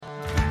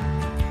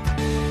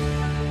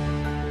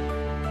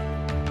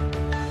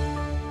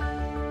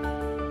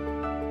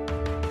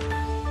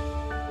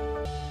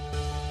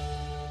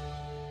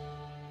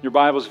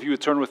your Bibles, if you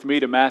would turn with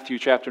me to Matthew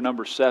chapter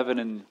number 7,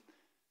 and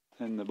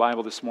in the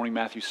Bible this morning,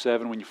 Matthew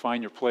 7. When you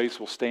find your place,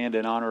 we'll stand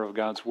in honor of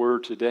God's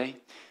Word today.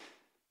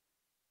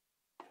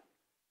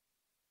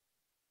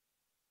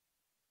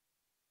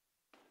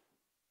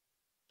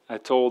 I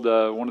told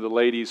one of the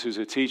ladies who's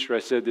a teacher,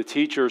 I said, the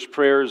teacher's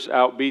prayers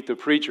outbeat the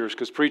preachers,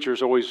 because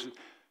preachers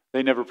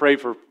they never pray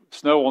for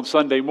snow on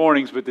Sunday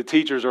mornings, but the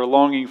teachers are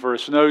longing for a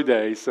snow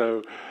day,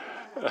 so...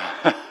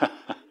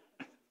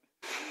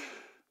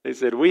 They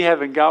said, we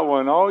haven't got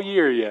one all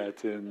year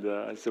yet. And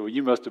I said, well,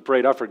 you must have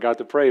prayed. I forgot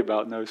to pray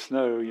about no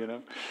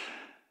snow,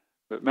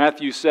 But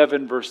Matthew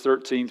 7, verse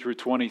 13 through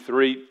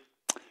 23,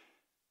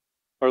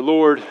 our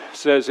Lord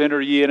says, enter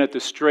ye in at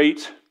the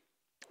strait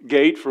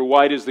gate, for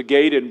wide is the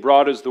gate, and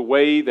broad is the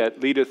way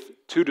that leadeth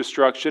to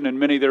destruction, and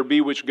many there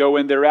be which go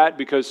in thereat,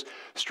 because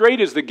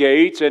strait is the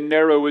gate, and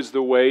narrow is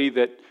the way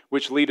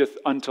which leadeth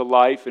unto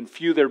life, and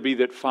few there be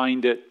that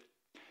find it.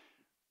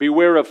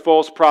 Beware of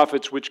false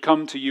prophets which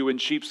come to you in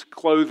sheep's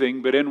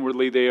clothing, but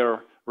inwardly they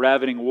are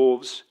ravening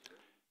wolves.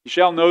 You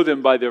shall know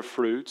them by their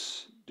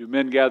fruits. Do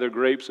men gather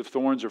grapes of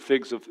thorns or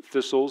figs of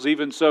thistles?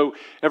 Even so,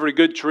 every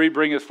good tree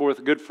bringeth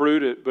forth good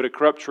fruit, but a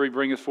corrupt tree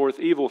bringeth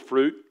forth evil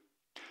fruit.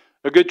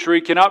 A good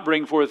tree cannot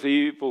bring forth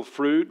evil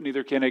fruit,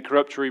 neither can a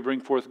corrupt tree bring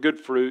forth good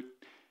fruit.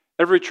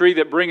 Every tree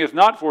that bringeth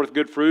not forth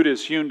good fruit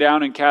is hewn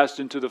down and cast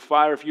into the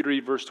fire. If you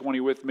read verse 20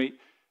 with me,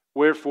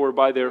 wherefore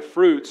by their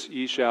fruits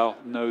ye shall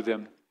know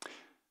them.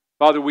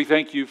 Father, we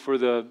thank you for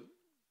the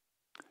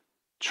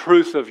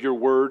truth of your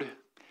word,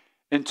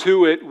 and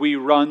to it we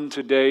run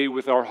today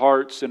with our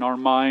hearts and our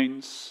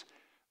minds,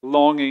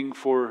 longing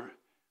for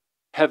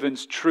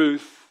heaven's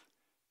truth.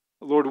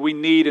 Lord, we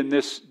need in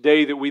this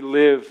day that we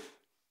live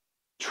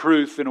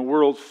truth in a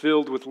world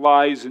filled with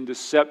lies and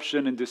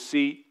deception and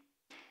deceit.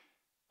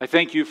 I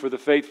thank you for the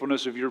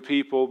faithfulness of your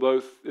people,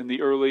 both in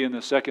the early and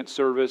the second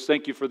service.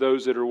 Thank you for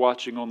those that are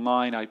watching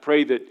online. I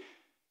pray that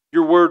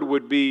your word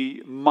would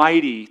be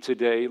mighty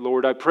today,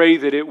 Lord. I pray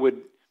that it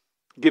would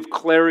give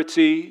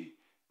clarity,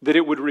 that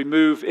it would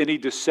remove any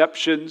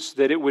deceptions,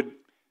 that it would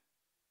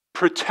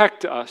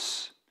protect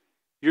us.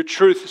 Your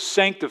truth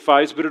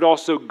sanctifies, but it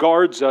also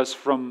guards us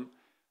from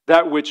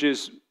that which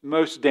is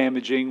most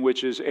damaging,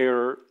 which is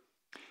error.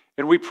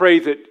 And we pray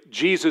that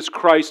Jesus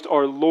Christ,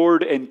 our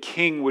Lord and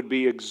King, would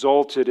be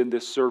exalted in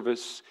this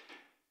service.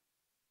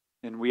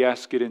 And we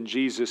ask it in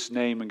Jesus'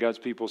 name. And God's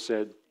people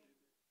said,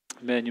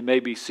 amen. You may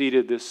be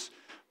seated this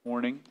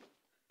morning.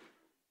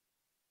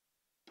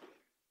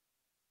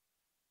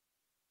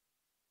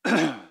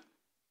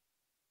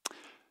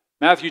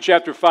 Matthew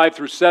chapter 5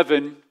 through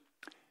 7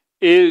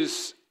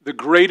 is the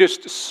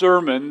greatest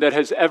sermon that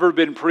has ever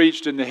been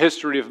preached in the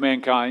history of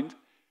mankind.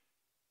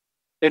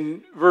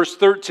 And verse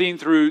 13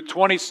 through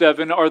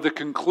 27 are the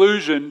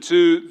conclusion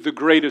to the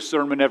greatest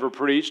sermon ever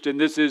preached. And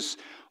this is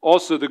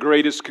also the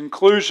greatest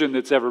conclusion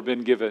that's ever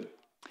been given.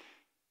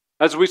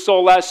 As we saw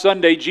last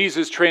Sunday,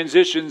 Jesus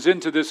transitions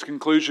into this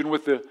conclusion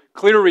with the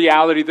clear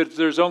reality that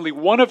there's only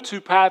one of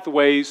two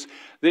pathways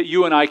that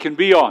you and I can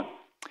be on.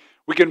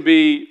 We can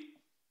be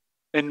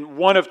in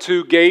one of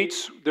two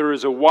gates. There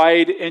is a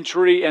wide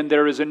entry and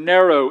there is a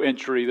narrow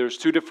entry. There's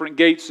two different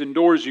gates and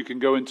doors you can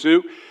go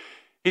into.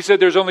 He said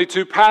there's only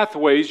two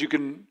pathways. You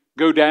can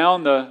go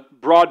down the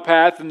broad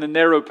path and the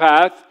narrow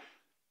path.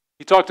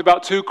 He talked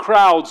about two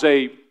crowds,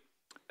 a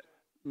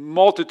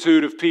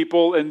multitude of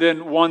people, and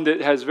then one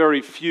that has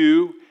very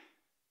few.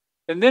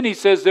 And then he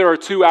says there are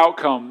two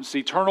outcomes,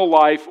 eternal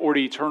life or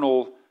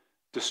eternal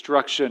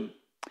destruction.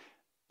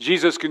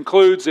 Jesus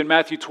concludes in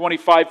Matthew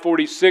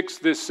 25:46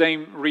 this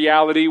same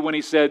reality when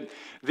he said,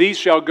 these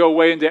shall go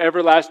away into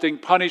everlasting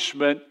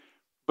punishment,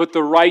 but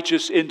the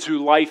righteous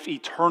into life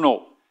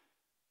eternal.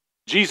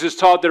 Jesus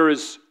taught there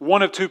is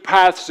one of two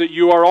paths that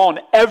you are on.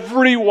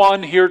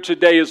 Everyone here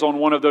today is on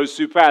one of those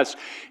two paths.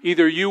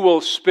 Either you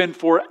will spend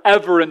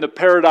forever in the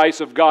paradise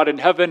of God in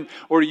heaven,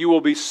 or you will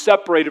be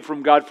separated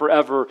from God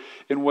forever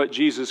in what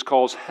Jesus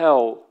calls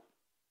hell.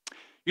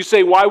 You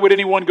say, why would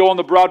anyone go on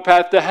the broad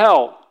path to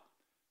hell?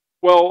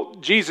 Well,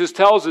 Jesus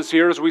tells us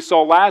here, as we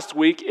saw last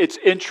week, its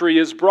entry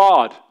is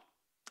broad.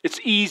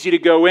 It's easy to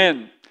go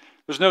in.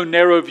 There's no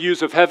narrow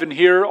views of heaven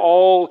here.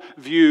 All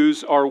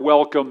views are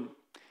welcome.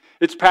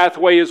 Its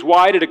pathway is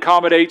wide. It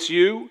accommodates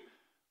you.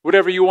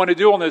 Whatever you want to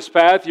do on this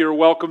path, you're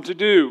welcome to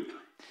do.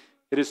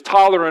 It is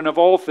tolerant of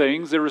all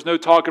things. There is no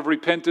talk of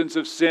repentance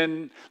of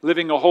sin,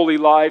 living a holy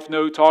life,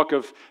 no talk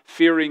of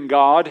fearing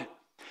God.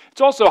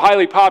 It's also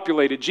highly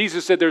populated.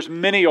 Jesus said there's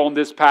many on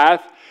this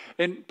path,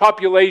 and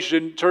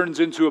population turns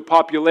into a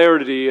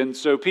popularity, and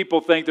so people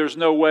think there's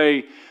no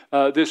way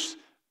this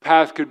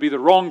path could be the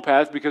wrong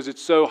path because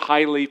it's so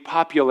highly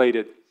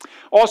populated.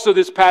 Also,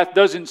 this path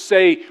doesn't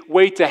say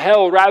way to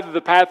hell. Rather,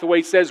 the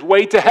pathway says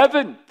way to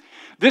heaven.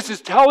 This is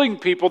telling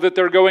people that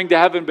they're going to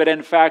heaven, but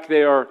in fact,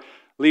 they are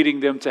leading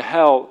them to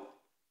hell.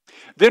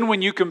 Then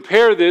when you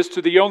compare this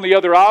to the only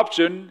other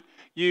option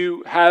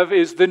you have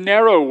is the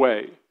narrow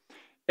way.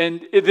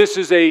 And this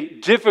is a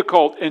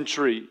difficult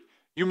entry.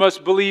 You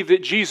must believe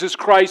that Jesus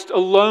Christ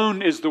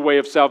alone is the way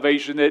of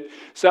salvation, that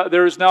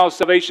there is now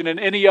salvation in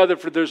any other,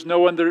 for there's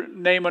no other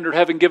name under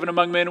heaven given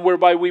among men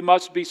whereby we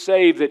must be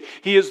saved, that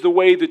He is the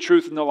way, the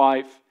truth, and the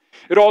life.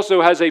 It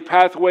also has a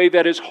pathway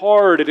that is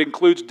hard. It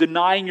includes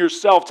denying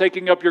yourself,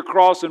 taking up your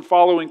cross, and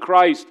following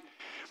Christ.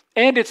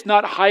 And it's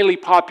not highly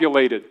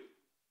populated.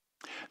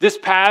 This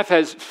path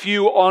has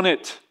few on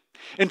it.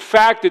 In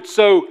fact, it's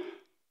so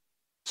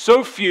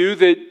few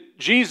that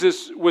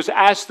Jesus was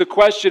asked the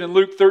question in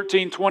Luke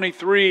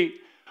 13:23,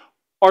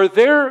 are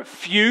there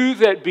few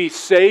that be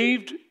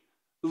saved?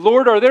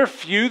 Lord, are there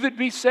few that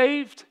be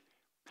saved?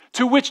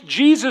 To which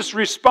Jesus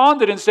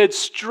responded and said,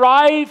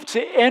 strive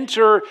to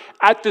enter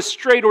at the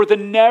straight or the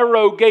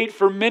narrow gate,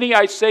 for many,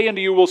 I say unto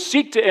you, will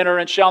seek to enter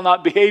and shall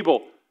not be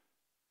able.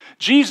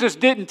 Jesus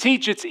didn't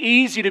teach it's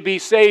easy to be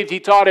saved. He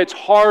taught it's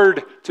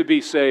hard to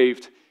be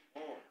saved.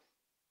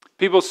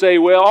 People say,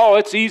 well,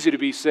 it's easy to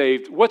be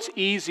saved. What's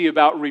easy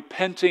about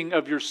repenting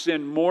of your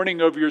sin, mourning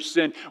over your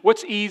sin?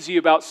 What's easy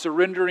about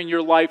surrendering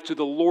your life to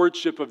the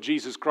lordship of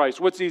Jesus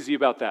Christ? What's easy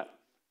about that?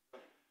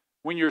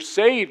 When you're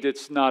saved,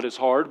 it's not as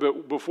hard,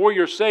 but before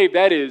you're saved,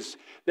 that is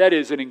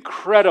an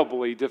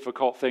incredibly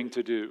difficult thing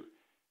to do.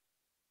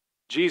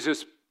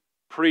 Jesus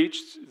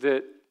preached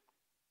that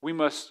we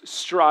must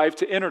strive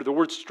to enter. The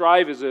word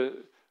strive is a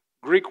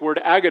Greek word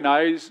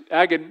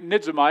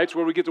agonizomai. It's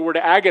where we get the word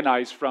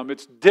agonize from.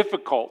 It's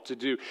difficult to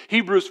do.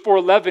 Hebrews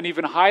 4:11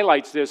 even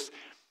highlights this.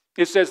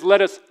 It says, let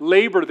us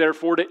labor,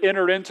 therefore, to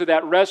enter into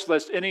that rest,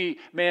 lest any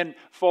man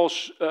fall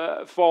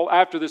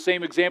after the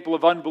same example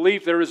of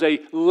unbelief. There is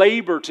a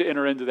labor to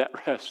enter into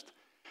that rest.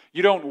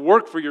 You don't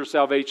work for your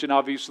salvation,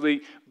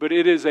 obviously, but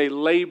it is a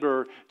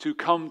labor to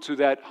come to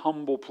that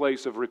humble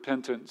place of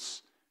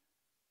repentance.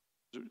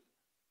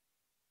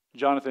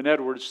 Jonathan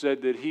Edwards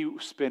said that he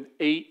spent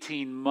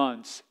 18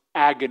 months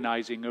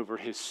agonizing over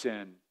his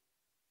sin.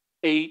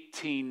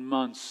 18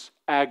 months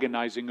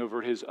agonizing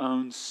over his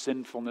own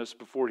sinfulness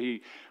before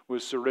he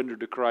was surrendered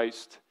to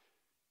Christ.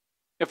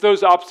 If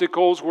those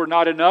obstacles were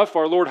not enough,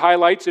 our Lord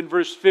highlights in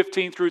verse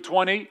 15 through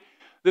 20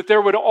 that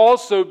there would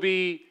also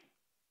be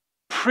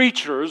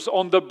preachers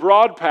on the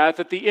broad path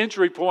at the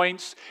entry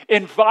points,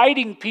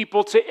 inviting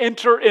people to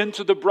enter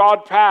into the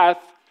broad path,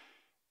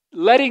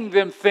 letting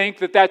them think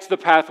that that's the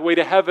pathway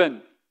to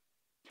heaven.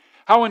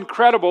 How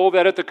incredible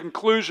that at the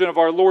conclusion of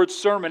our Lord's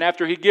sermon,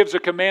 after He gives a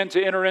command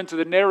to enter into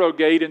the narrow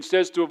gate and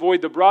says to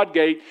avoid the broad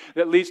gate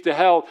that leads to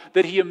hell,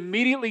 that He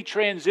immediately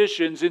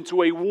transitions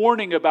into a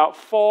warning about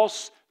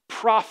false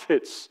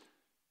prophets.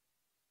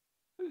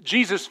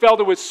 Jesus felt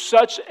it was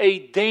such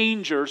a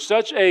danger,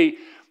 such a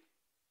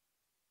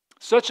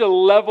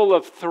level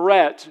of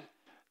threat,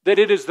 that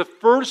it is the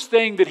first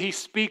thing that He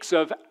speaks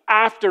of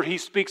after He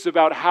speaks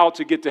about how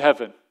to get to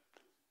heaven.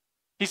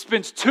 He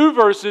spends 2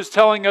 verses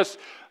telling us,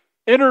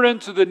 enter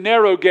into the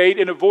narrow gate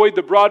and avoid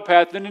the broad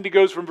path. And then he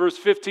goes from verse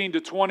 15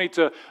 to 20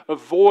 to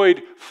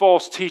avoid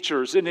false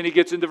teachers. And then he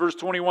gets into verse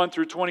 21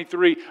 through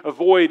 23,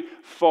 avoid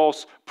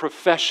false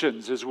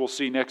professions, as we'll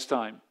see next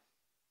time.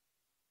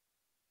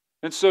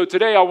 And so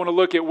today I want to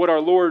look at what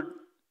our Lord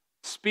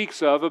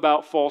speaks of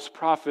about false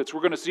prophets.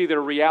 We're going to see their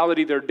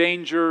reality, their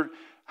danger,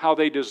 how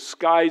they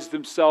disguise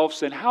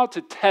themselves, and how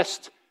to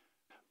test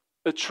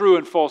a true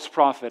and false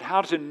prophet,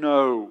 how to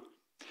know.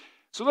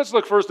 So let's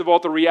look first of all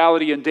at the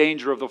reality and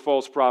danger of the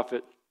false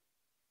prophet.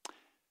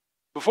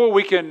 Before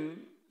we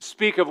can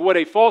speak of what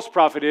a false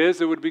prophet is,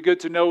 it would be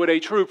good to know what a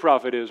true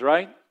prophet is,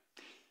 right?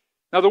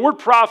 Now the word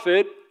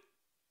prophet,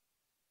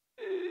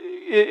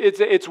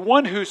 it's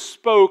one who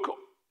spoke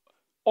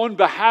on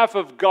behalf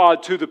of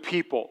God to the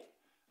people.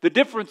 The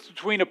difference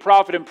between a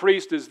prophet and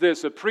priest is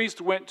this. A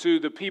priest went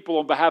to the people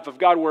on behalf of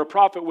God, where a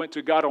prophet went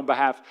to God on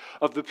behalf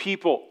of the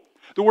people.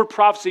 The word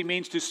prophecy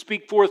means to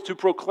speak forth, to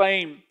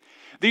proclaim.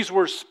 These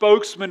were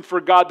spokesmen for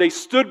God. They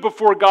stood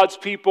before God's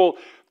people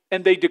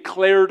and they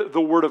declared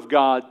the word of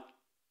God.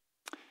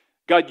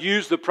 God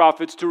used the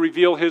prophets to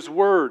reveal His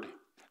word.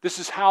 This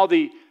is how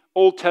the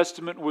Old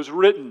Testament was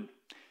written,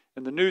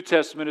 and the New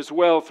Testament as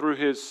well through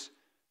His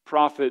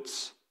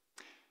prophets.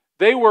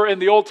 They were in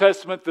the Old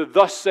Testament the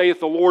thus saith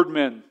the Lord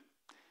men.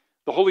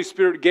 The Holy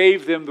Spirit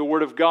gave them the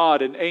word of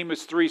God. In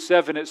Amos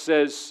 3:7 it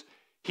says,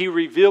 He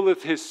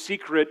revealeth His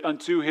secret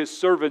unto His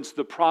servants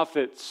the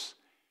prophets.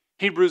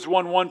 Hebrews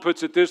 1:1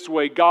 puts it this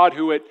way, God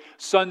who at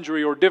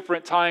sundry or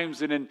different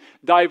times and in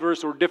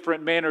diverse or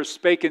different manners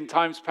spake in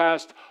times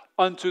past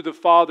unto the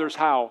fathers,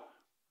 how?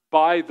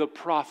 By the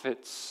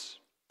prophets.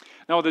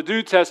 Now in the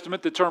New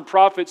Testament, the term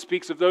prophet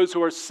speaks of those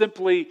who are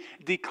simply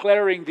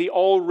declaring the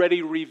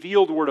already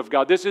revealed word of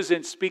God. This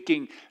isn't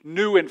speaking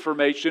new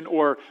information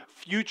or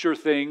future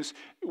things.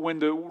 When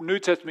the New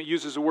Testament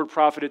uses the word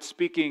prophet, it's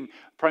speaking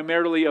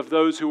primarily of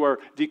those who are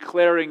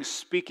declaring,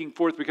 speaking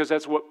forth, because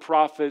that's what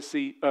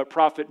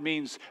prophet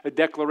means, a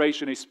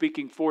declaration, a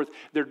speaking forth.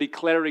 They're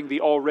declaring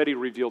the already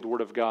revealed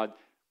word of God.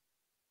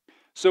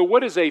 So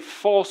what is a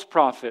false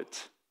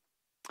prophet?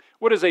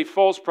 What is a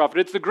false prophet?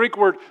 It's the Greek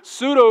word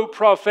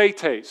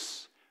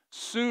pseudo-prophetes.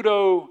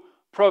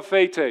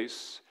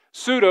 Pseudo-prophetes.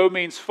 Pseudo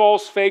means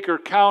false, fake, or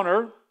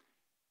counter.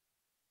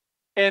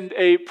 and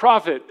a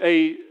prophet,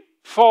 a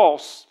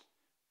false,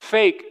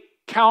 fake,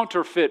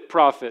 counterfeit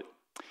prophet.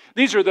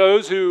 These are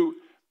those who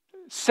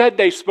said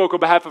they spoke on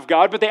behalf of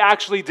God, but they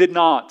actually did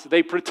not.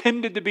 They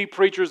pretended to be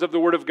preachers of the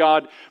Word of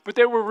God, but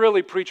they were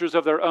really preachers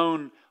of their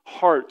own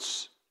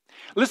hearts.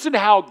 Listen to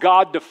how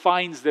God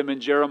defines them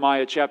in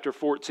Jeremiah chapter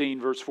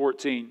 14, verse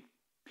 14.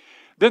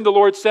 Then the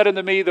Lord said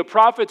unto me, the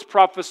prophets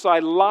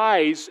prophesy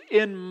lies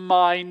in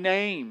my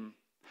name.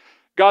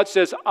 God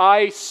says,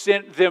 I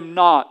sent them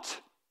not.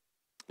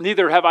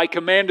 Neither have I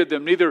commanded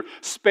them, neither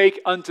spake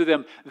unto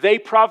them. They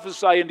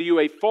prophesy unto you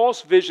a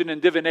false vision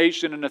and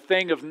divination and a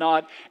thing of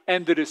naught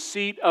and the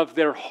deceit of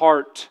their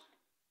heart.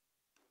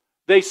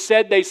 They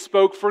said they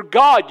spoke for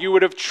God. You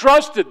would have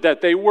trusted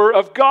that they were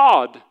of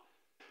God,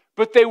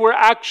 but they were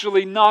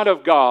actually not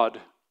of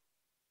God.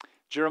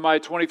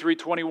 Jeremiah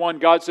 23:21,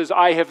 God says,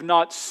 I have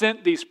not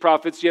sent these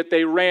prophets, yet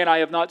they ran. I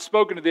have not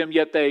spoken to them,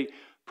 yet they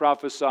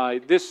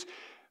prophesied. This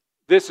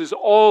is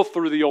all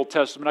through the Old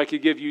Testament. I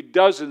could give you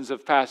dozens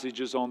of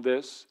passages on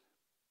this.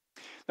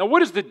 Now,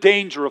 what is the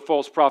danger of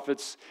false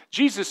prophets?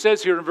 Jesus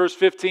says here in verse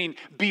 15,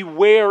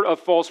 beware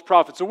of false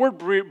prophets. The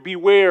word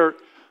beware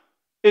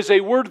is a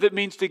word that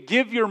means to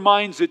give your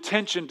mind's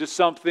attention to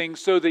something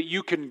so that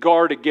you can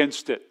guard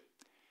against it.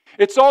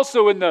 It's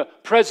also in the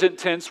present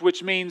tense,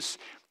 which means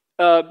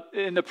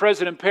in the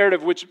present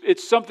imperative, which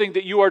it's something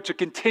that you are to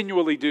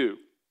continually do.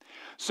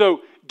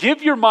 So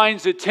give your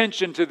mind's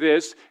attention to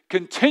this,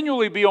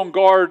 continually be on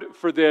guard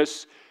for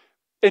this,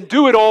 and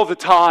do it all the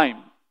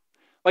time.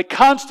 Like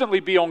constantly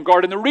be on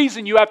guard. And the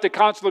reason you have to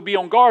constantly be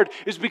on guard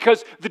is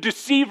because the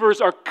deceivers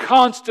are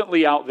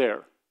constantly out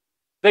there.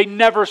 They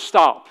never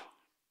stop.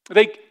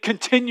 They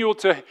continue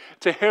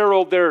to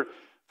herald their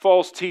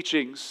false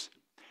teachings.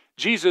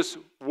 Jesus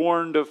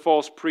warned of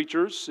false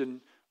preachers and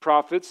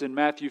prophets in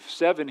Matthew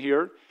 7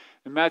 here.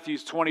 In Matthew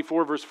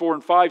 24, verse 4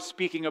 and 5,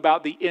 speaking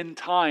about the end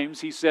times,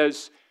 he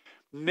says,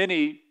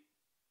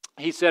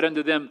 he said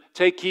unto them,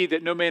 take heed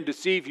that no man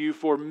deceive you,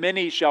 for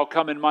many shall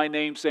come in my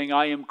name, saying,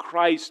 I am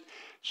Christ,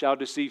 shall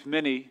deceive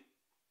many.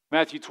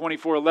 Matthew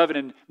 24:11,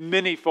 and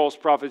many false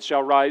prophets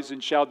shall rise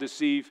and shall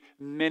deceive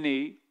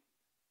many.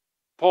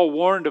 Paul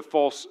warned of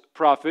false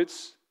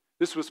prophets.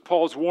 This was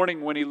Paul's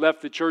warning when he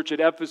left the church at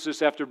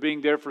Ephesus after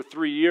being there for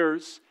 3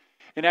 years.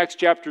 In Acts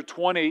chapter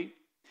 20,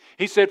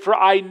 he said, for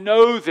I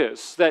know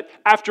this, that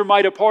after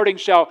my departing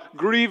shall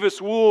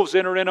grievous wolves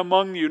enter in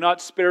among you,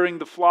 not sparing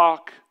the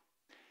flock.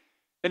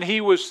 And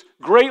he was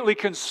greatly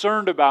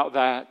concerned about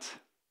that.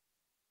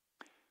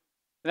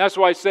 And that's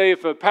why I say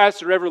if a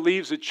pastor ever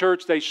leaves a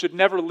church, they should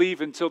never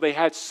leave until they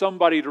had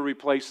somebody to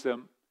replace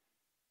them.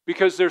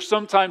 Because there's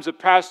sometimes a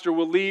pastor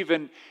will leave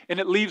and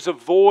it leaves a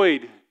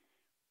void.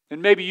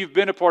 And maybe you've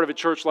been a part of a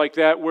church like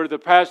that where the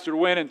pastor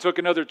went and took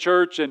another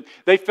church and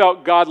they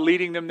felt God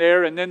leading them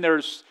there, and then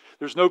there's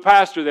no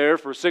pastor there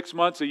for 6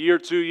 months, a year,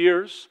 2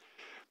 years.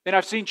 And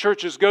I've seen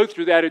churches go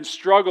through that and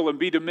struggle and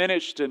be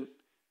diminished. And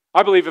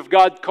I believe if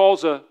God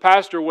calls a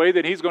pastor away,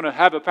 then He's going to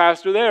have a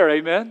pastor there.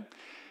 Amen?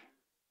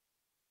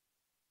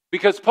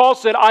 Because Paul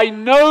said, I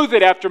know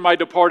that after my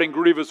departing,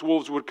 grievous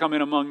wolves would come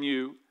in among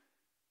you.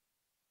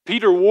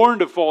 Peter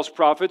warned of false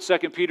prophets.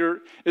 2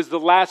 Peter is the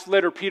last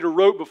letter Peter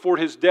wrote before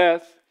his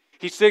death.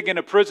 He's sitting in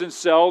a prison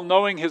cell,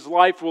 knowing his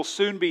life will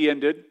soon be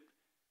ended.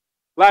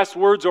 Last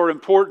words are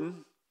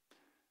important.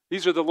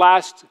 These are the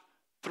last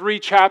 3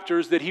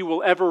 chapters that he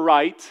will ever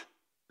write.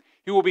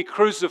 He will be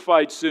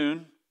crucified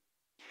soon.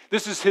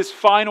 This is his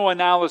final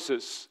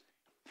analysis.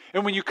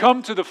 And when you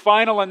come to the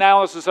final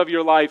analysis of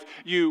your life,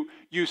 you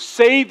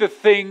say the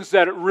things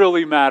that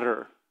really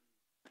matter.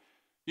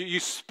 You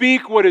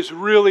speak what is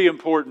really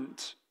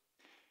important.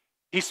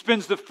 He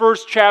spends the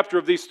first chapter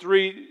of this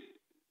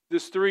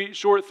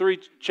short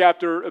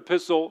 3-chapter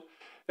epistle.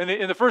 And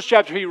in the first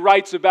chapter, he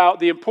writes about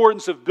the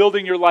importance of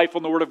building your life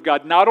on the Word of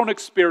God, not on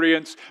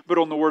experience, but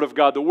on the Word of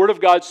God. The Word of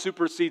God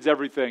supersedes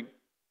everything.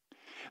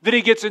 Then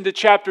he gets into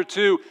chapter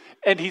 2,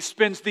 and he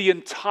spends the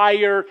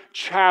entire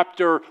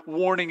chapter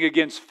warning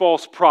against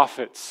false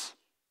prophets.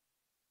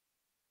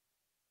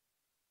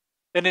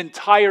 An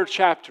entire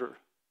chapter.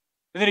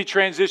 And then he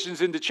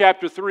transitions into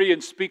chapter 3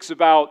 and speaks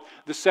about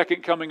the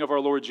second coming of our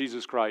Lord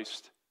Jesus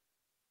Christ.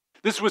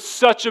 This was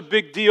such a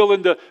big deal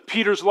in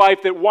Peter's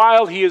life that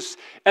while he is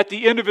at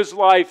the end of his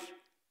life,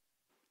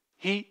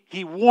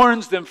 he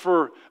warns them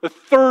for a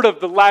third of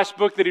the last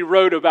book that he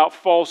wrote about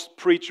false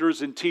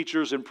preachers and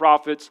teachers and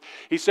prophets.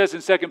 He says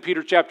in 2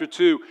 Peter chapter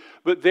 2,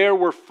 but there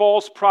were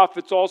false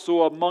prophets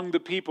also among the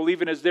people,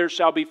 even as there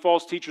shall be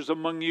false teachers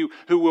among you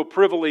who will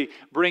privily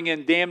bring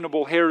in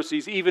damnable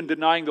heresies, even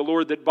denying the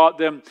Lord that bought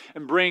them,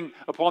 and bring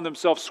upon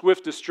themselves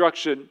swift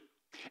destruction.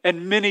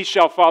 And many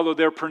shall follow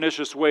their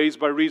pernicious ways,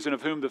 by reason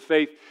of whom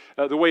the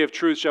way of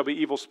truth shall be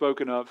evil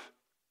spoken of.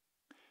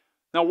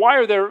 Now,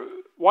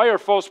 why are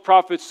false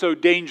prophets so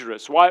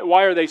dangerous?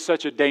 Why are they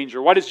such a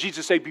danger? Why does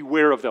Jesus say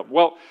beware of them?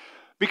 Well,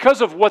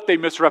 because of what they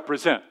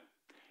misrepresent.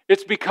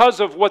 It's because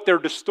of what they're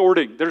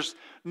distorting. There's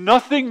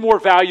nothing more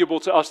valuable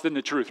to us than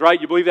the truth, right?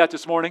 You believe that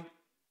this morning?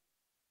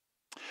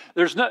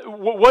 There's not,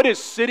 what is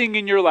sitting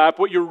in your lap,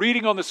 what you're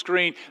reading on the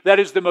screen, that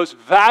is the most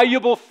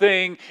valuable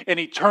thing in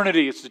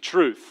eternity. It's the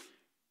truth.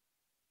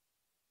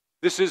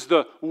 This is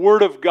the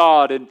Word of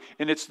God, and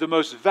it's the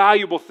most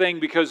valuable thing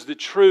because the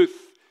truth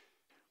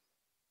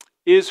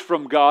is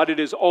from God. It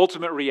is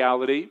ultimate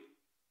reality.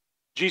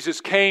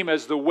 Jesus came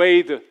as the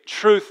way, the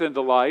truth, and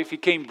the life. He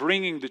came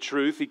bringing the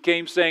truth. He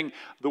came saying,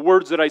 the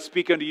words that I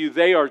speak unto you,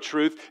 they are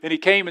truth. And He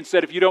came and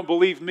said, if you don't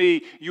believe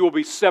me, you will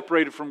be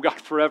separated from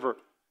God forever.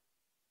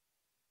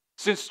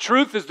 Since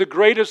truth is the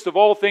greatest of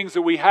all things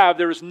that we have,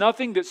 there is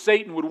nothing that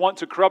Satan would want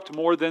to corrupt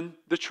more than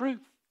the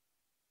truth.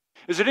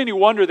 Is it any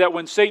wonder that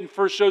when Satan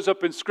first shows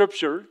up in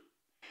Scripture,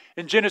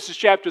 in Genesis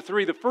chapter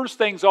 3, the first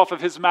things off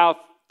of his mouth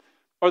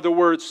are the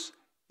words,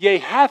 yea,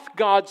 hath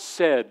God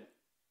said?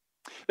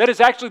 That is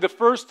actually the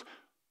first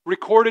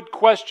recorded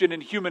question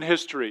in human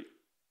history.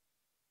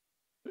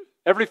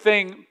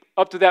 Everything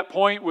up to that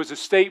point was a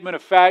statement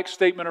of fact,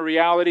 statement of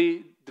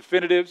reality,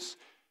 definitives.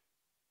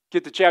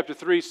 Get to chapter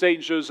 3,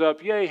 Satan shows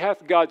up, yea,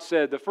 hath God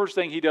said? The first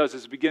thing he does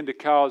is begin to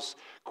cause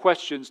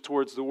questions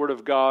towards the Word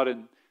of God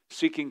and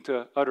seeking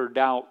to utter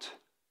doubt.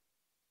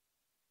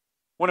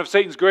 One of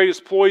Satan's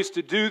greatest ploys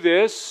to do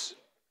this,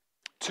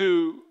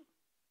 to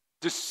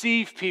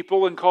deceive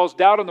people and cause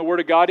doubt on the Word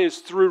of God, is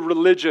through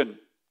religion.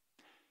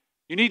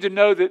 You need to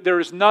know that there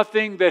is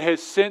nothing that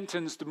has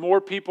sentenced more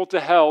people to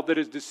hell, that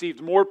has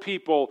deceived more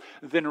people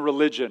than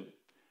religion.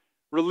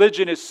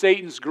 Religion is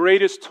Satan's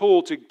greatest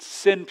tool to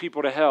send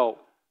people to hell.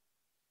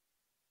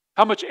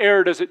 How much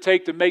error does it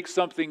take to make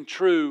something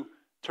true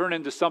turn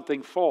into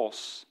something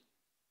false?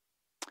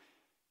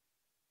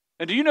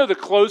 And do you know the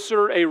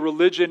closer a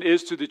religion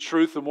is to the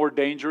truth, the more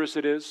dangerous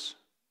it is?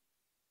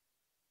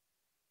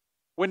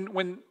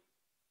 When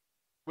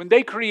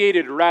they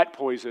created rat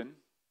poison,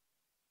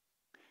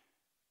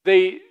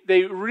 they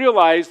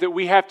realized that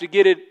we have to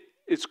get it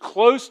as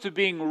close to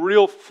being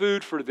real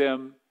food for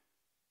them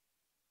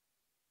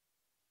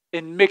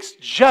and mix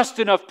just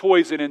enough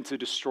poison in to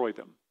destroy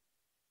them.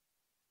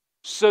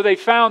 So they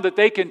found that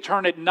they can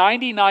turn it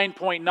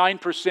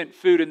 99.9%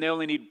 food and they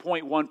only need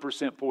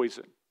 0.1%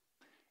 poison.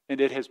 And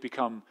it has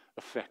become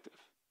effective.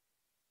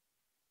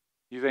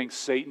 You think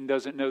Satan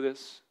doesn't know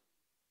this?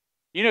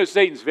 You know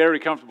Satan's very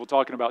comfortable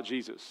talking about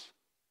Jesus.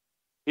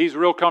 He's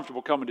real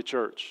comfortable coming to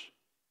church.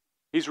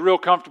 He's real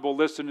comfortable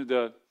listening to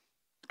the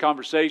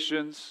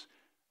conversations.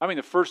 I mean,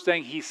 the first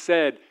thing he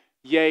said,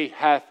 yea,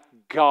 hath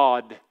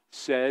God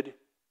said.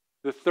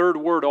 The third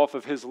word off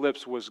of his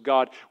lips was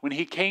God. When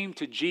he came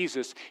to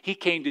Jesus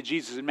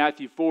in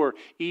Matthew 4,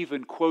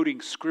 even quoting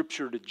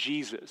Scripture to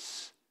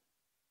Jesus.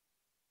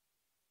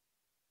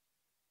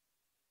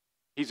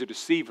 He's a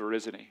deceiver,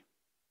 isn't he?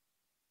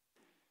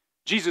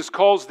 Jesus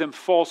calls them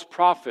false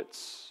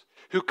prophets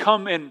who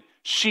come in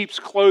sheep's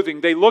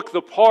clothing. They look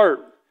the part.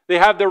 They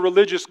have their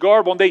religious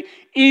garb on. They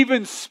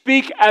even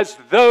speak as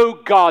though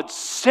God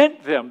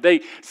sent them.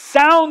 They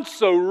sound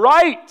so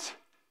right.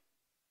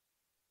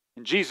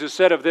 And Jesus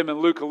said of them in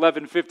Luke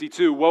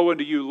 11:52, woe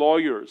unto you,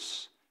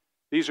 lawyers.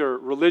 These are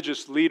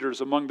religious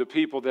leaders among the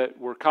people that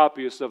were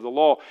copyists of the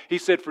law. He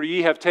said, for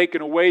ye have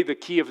taken away the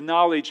key of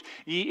knowledge.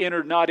 Ye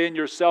entered not in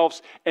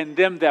yourselves, and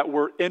them that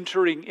were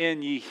entering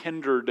in ye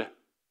hindered.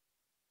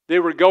 They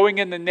were going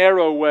in the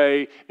narrow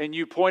way, and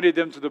you pointed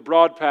them to the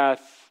broad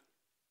path.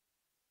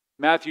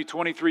 Matthew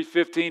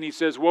 23:15, he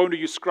says, woe unto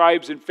you,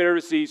 scribes and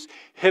Pharisees,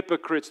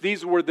 hypocrites.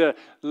 These were the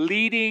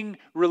leading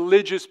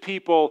religious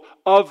people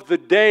of the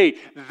day.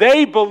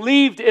 They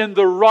believed in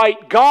the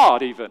right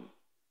God even.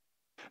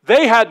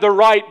 They had the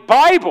right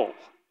Bible,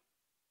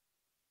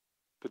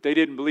 but they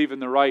didn't believe in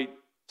the right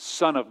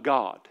Son of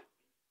God.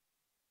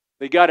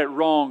 They got it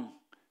wrong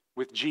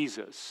with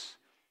Jesus.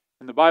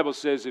 And the Bible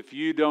says if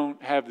you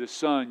don't have the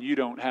Son, you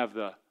don't have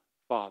the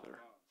Father.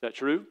 Is that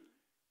true?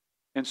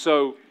 And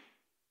so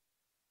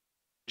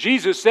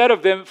Jesus said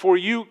of them, for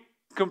you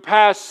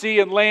compass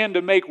sea and land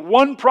to make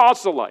one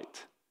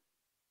proselyte.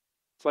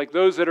 It's like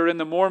those that are in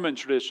the Mormon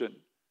tradition.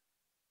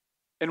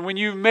 And when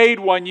you've made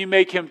one, you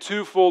make him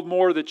twofold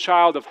more the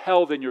child of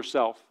hell than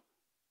yourself.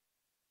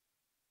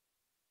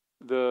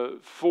 The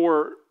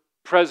 4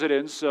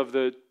 presidents of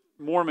the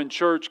Mormon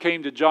church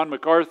came to John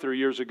MacArthur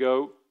years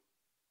ago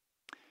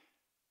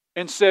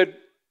and said,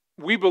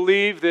 we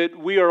believe that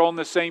we are on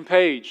the same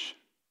page,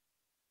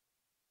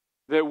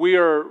 that we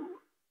are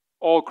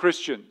all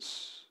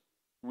Christians.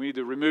 We need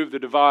to remove the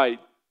divide.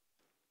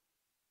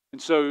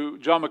 And so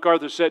John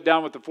MacArthur sat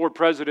down with the 4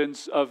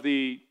 presidents of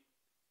the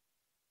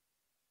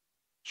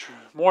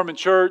Mormon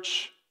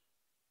church,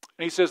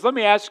 and he says, let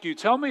me ask you,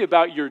 tell me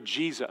about your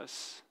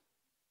Jesus.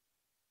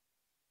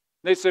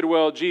 They said,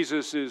 well,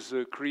 Jesus is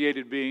a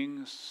created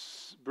being,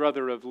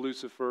 brother of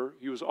Lucifer.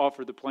 He was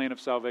offered the plan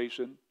of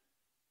salvation.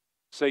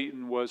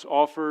 Satan was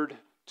offered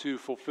to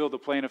fulfill the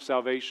plan of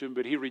salvation,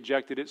 but he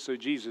rejected it, so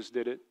Jesus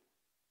did it.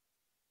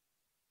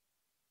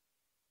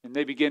 And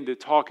they begin to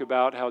talk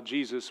about how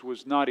Jesus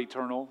was not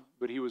eternal,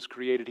 but he was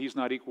created. He's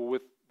not equal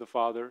with the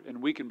Father,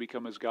 and we can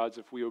become as gods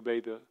if we obey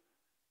the...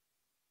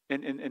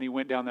 And he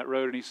went down that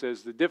road and he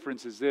says, the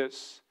difference is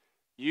this.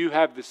 You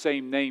have the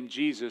same name,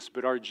 Jesus,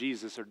 but our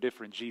Jesus are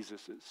different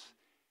Jesuses.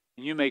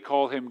 And you may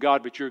call him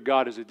God, but your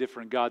God is a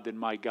different God than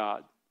my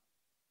God.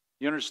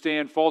 You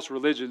understand? False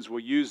religions will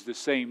use the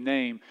same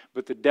name,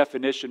 but the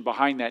definition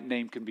behind that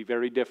name can be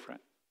very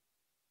different.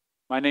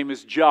 My name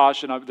is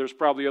Josh, and there's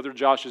probably other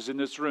Joshes in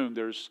this room.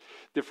 There's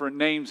different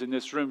names in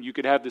this room. You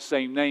could have the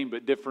same name,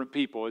 but different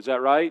people. Is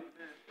that right?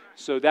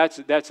 So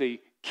that's a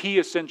key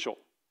essential.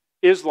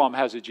 Islam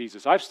has a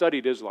Jesus. I've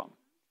studied Islam.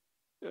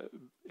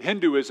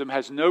 Hinduism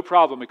has no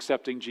problem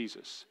accepting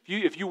Jesus.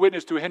 If you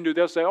witness to a Hindu,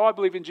 they'll say, I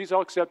believe in Jesus,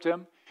 I'll accept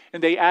him.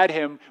 And they add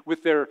him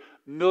with their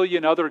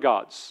million other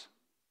gods.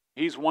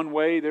 He's one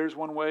way, there's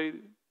one way.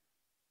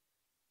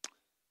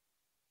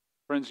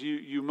 Friends,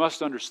 you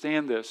must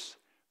understand this.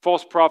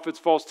 False prophets,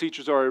 false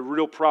teachers are a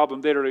real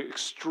problem. They're an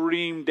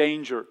extreme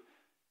danger.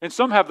 And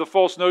some have the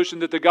false notion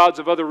that the gods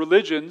of other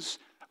religions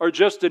are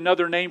just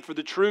another name for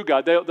the true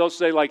God. They'll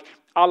say like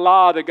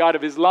Allah, the God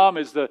of Islam,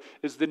 is the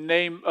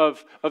name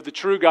of the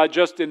true God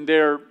just in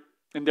their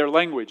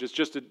language. It's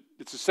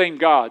the same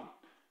God.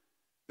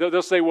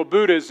 They'll say, well,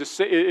 Buddha is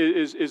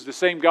the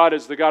same God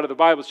as the God of the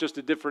Bible. It's just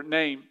a different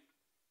name.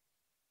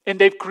 And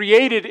they've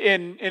created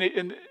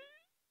in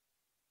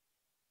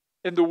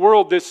the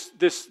world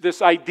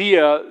this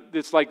idea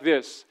that's like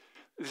this.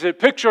 It's a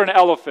picture an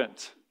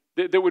elephant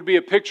that would be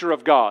a picture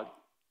of God.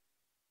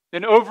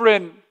 And over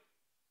in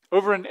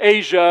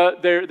Asia,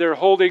 they're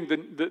holding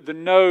the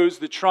nose,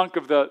 the trunk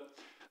of the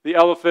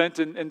elephant,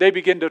 and they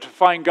begin to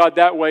define God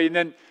that way. And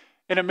then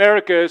in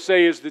America,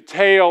 say, is the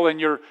tail,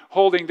 and you're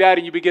holding that,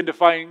 and you begin to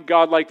find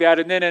God like that.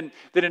 And then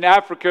in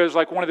Africa is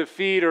like one of the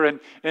feet, or in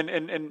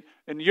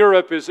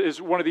Europe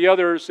is one of the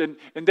others, and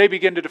they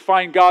begin to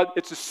define God.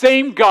 It's the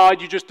same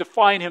God, you just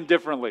define him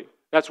differently.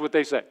 That's what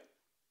they say.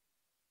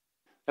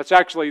 That's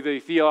actually the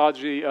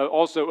theology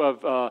also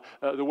of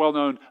the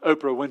well-known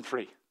Oprah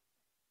Winfrey,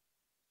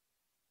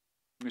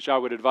 which I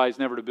would advise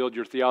never to build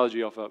your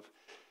theology off of.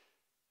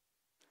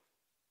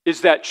 Is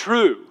that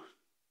true?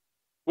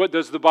 What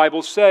does the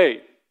Bible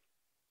say?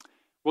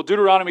 Well,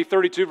 Deuteronomy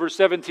 32 verse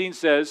 17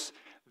 says,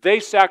 they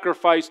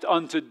sacrificed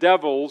unto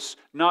devils,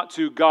 not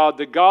to God,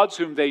 the gods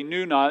whom they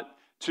knew not,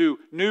 to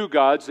new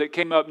gods that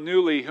came up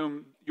newly,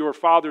 whom your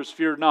fathers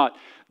feared not.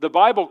 The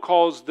Bible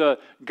calls the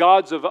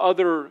gods of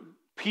other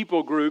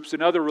people groups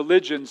and other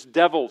religions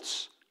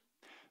devils.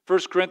 1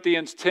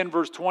 Corinthians 10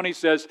 verse 20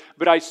 says,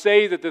 but I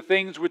say that the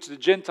things which the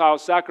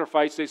Gentiles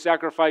sacrifice, they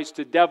sacrifice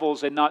to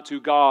devils and not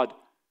to God.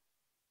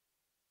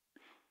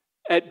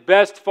 At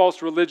best,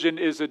 false religion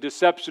is a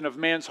deception of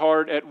man's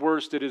heart. At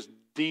worst, it is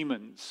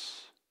demons.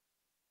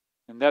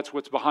 And that's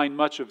what's behind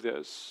much of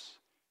this.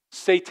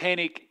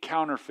 Satanic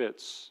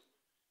counterfeits.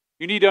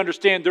 You need to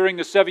understand, during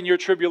the 7-year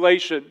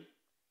tribulation,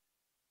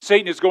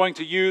 Satan is going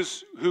to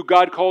use who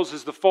God calls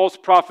as the false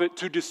prophet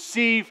to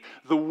deceive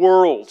the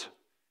world.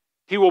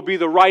 He will be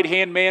the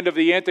right-hand man of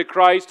the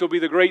Antichrist. He'll be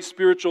the great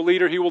spiritual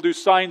leader. He will do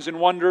signs and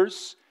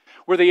wonders.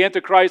 Where the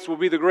Antichrist will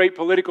be the great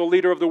political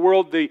leader of the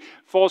world, the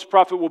false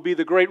prophet will be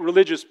the great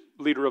religious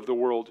leader of the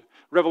world.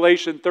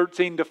 Revelation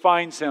 13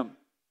 defines him.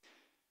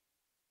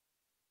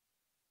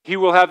 He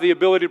will have the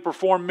ability to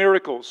perform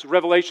miracles.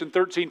 Revelation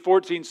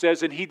 13:14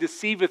 says, and he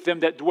deceiveth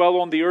them that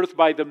dwell on the earth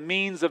by the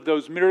means of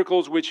those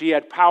miracles which he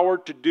had power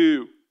to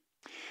do.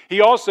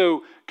 He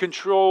also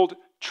controlled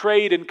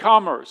trade and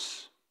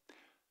commerce.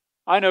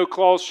 I know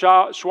Klaus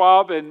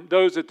Schwab and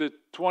those at the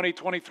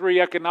 2023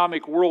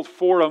 Economic World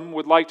Forum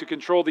would like to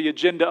control the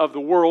agenda of the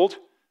world.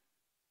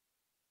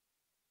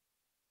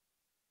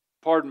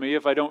 Pardon me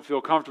if I don't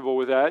feel comfortable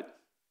with that.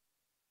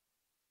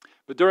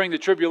 But during the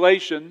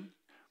tribulation,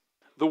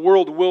 the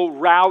world will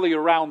rally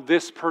around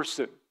this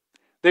person.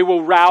 They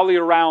will rally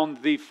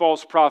around the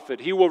false prophet.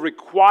 He will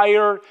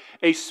require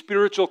a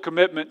spiritual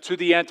commitment to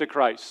the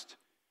Antichrist.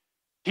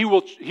 He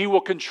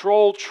will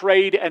control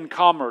trade and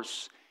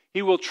commerce.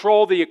 He will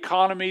control the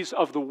economies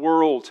of the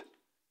world.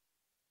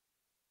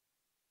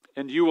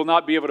 And you will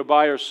not be able to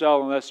buy or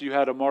sell unless you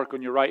had a mark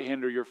on your right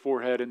hand or your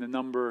forehead, and the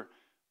number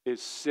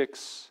is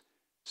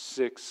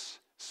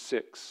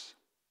 666.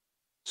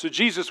 So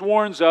Jesus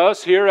warns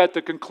us here at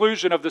the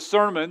conclusion of the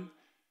sermon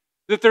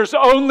that there's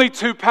only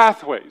two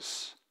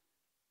pathways,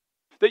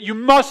 that you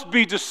must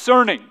be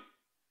discerning.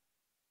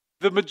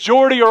 The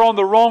majority are on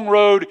the wrong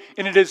road,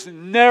 and it is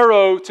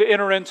narrow to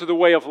enter into the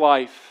way of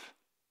life.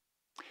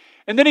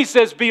 And then he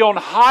says, be on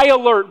high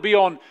alert, be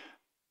on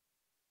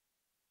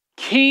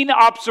keen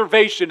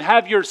observation.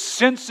 Have your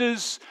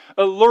senses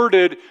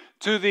alerted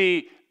to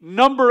the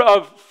number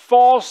of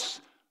false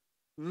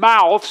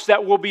mouths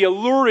that will be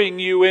alluring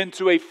you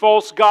into a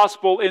false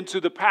gospel, into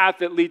the path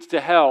that leads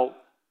to hell.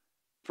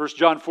 1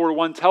 John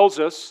 4:1 tells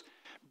us,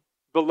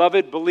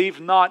 beloved, believe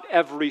not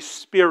every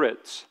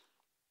spirit,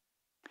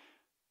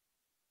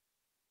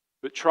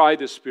 but try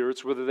the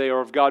spirits, whether they are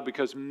of God,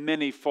 because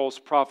many false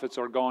prophets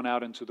are gone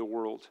out into the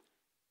world.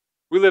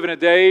 We live in a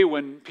day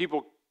when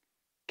people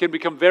can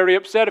become very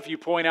upset if you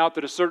point out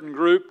that a certain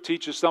group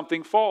teaches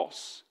something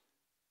false.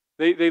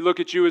 They look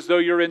at you as though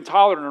you're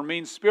intolerant or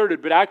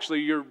mean-spirited, but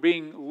actually you're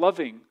being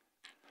loving.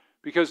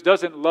 Because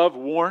doesn't love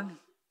warn?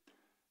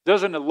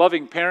 Doesn't a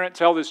loving parent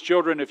tell his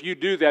children, if you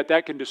do that,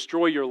 that can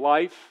destroy your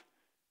life?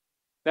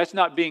 That's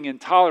not being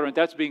intolerant.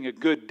 That's being a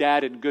good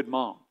dad and good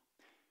mom.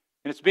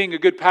 And it's being a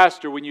good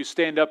pastor when you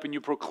stand up and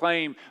you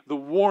proclaim the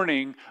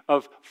warning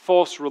of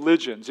false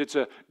religions. It's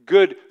a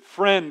good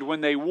friend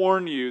when they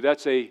warn you.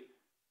 That's a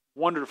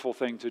wonderful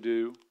thing to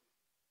do.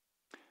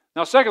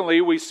 Now,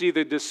 secondly, we see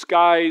the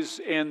disguise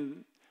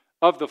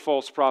of the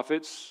false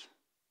prophets.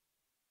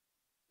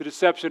 The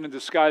deception and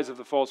disguise of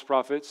the false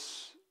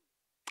prophets.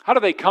 How do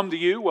they come to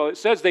you? Well, it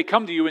says they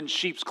come to you in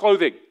sheep's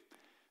clothing.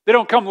 They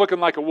don't come looking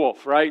like a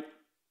wolf, right?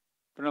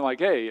 They're not like,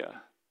 hey,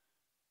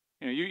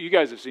 you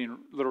guys have seen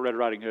Little Red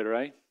Riding Hood,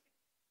 right?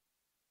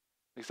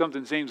 Like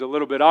something seems a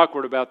little bit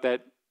awkward about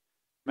that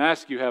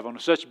mask you have on.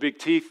 Such big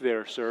teeth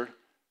there, sir.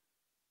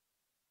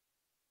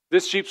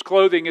 This sheep's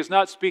clothing is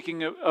not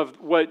speaking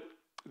of what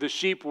the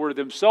sheep were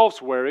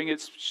themselves wearing.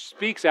 It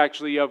speaks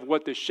actually of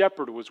what the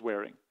shepherd was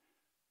wearing.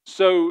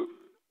 So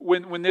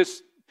when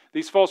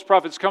these false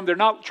prophets come, they're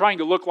not trying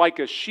to look like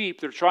a sheep.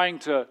 They're trying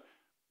to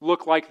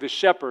look like the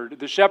shepherd.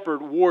 The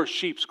shepherd wore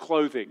sheep's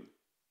clothing.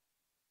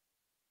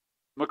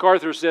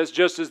 MacArthur says,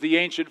 just as the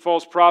ancient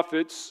false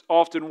prophets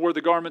often wore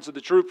the garments of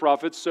the true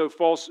prophets, so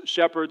false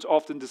shepherds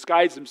often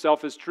disguise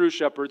themselves as true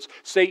shepherds.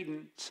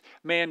 Satan's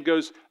man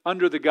goes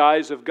under the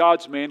guise of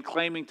God's man,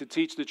 claiming to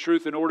teach the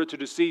truth in order to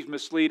deceive,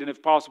 mislead, and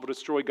if possible,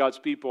 destroy God's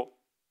people.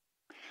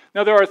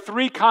 Now, there are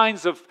three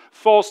kinds of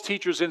false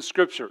teachers in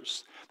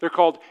Scriptures. They're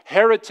called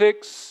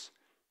heretics,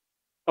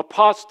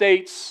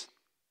 apostates,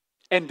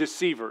 and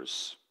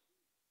deceivers.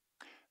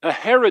 A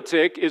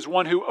heretic is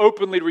one who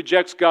openly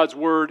rejects God's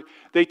word.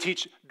 They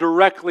teach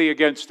directly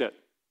against it.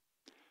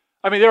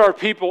 I mean, there are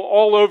people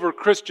all over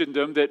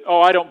Christendom that,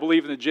 I don't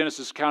believe in the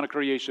Genesis account of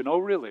creation. Oh,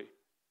 really?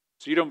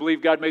 So you don't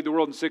believe God made the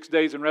world in 6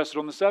 days and rested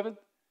on the seventh?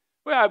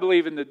 Well, I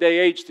believe in the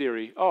day-age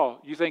theory. Oh,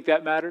 you think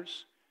that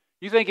matters?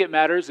 You think it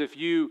matters if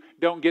you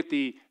don't get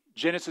the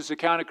Genesis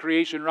account of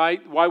creation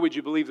right? Why would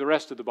you believe the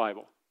rest of the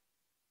Bible?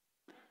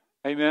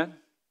 Amen?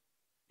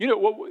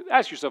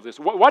 Ask yourself this.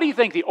 Why do you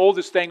think the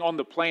oldest thing on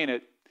the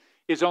planet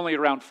is only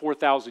around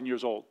 4,000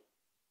 years old?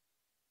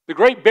 The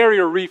Great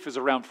Barrier Reef is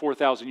around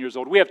 4,000 years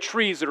old. We have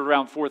trees that are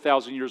around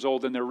 4,000 years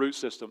old in their root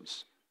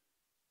systems.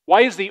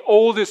 Why is the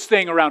oldest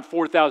thing around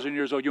 4,000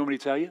 years old? You want me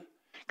to tell you?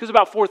 Because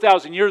about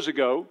 4,000 years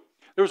ago,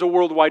 there was a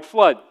worldwide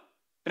flood,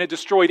 and it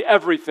destroyed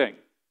everything.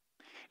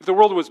 If the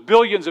world was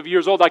billions of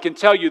years old, I can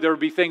tell you there would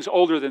be things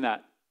older than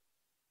that.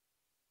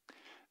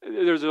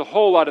 There's a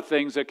whole lot of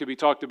things that could be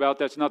talked about.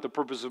 That's not the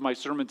purpose of my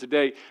sermon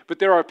today. But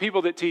there are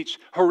people that teach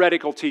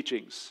heretical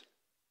teachings.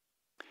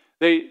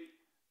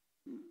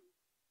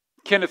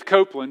 Kenneth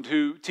Copeland,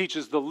 who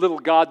teaches the little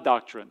God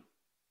doctrine.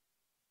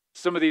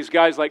 Some of these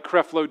guys like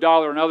Creflo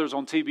Dollar and others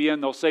on TBN,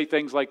 they'll say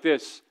things like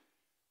this.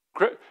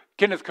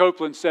 Kenneth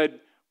Copeland said,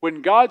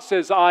 when God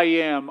says I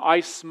am, I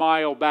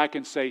smile back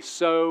and say,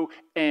 so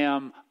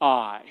am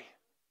I.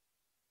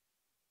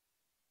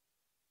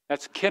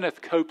 That's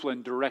Kenneth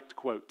Copeland direct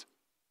quote.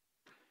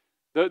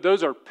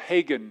 Those are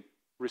pagan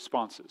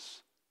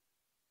responses.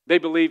 They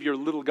believe you're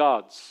little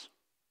gods.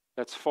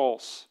 That's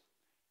false.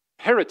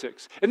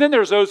 Heretics. And then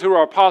there's those who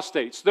are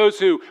apostates, those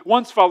who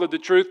once followed the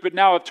truth but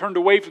now have turned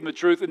away from the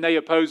truth and they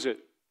oppose it.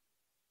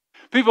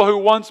 People who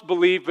once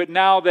believed but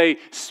now they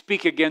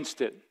speak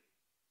against it.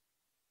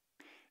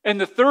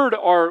 And the third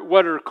are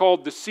what are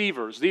called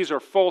deceivers. These are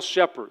false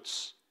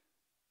shepherds,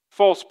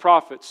 false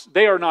prophets.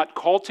 They are not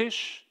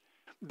cultish.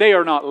 They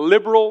are not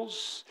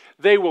liberals.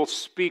 They will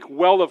speak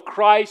well of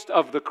Christ,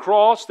 of the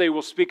cross. They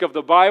will speak of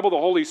the Bible, the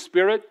Holy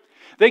Spirit.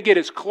 They get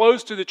as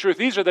close to the truth.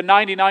 These are the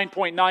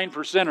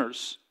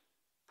 99.9%ers.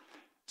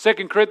 2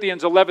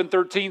 Corinthians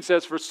 11:13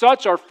 says, for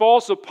such are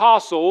false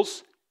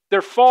apostles.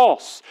 They're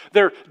false.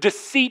 They're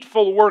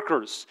deceitful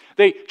workers.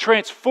 They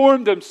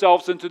transform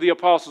themselves into the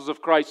apostles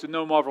of Christ, and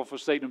no marvel, for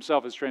Satan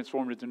himself is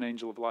transformed into an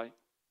angel of light.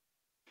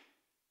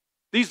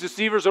 These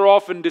deceivers are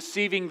often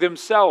deceiving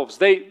themselves.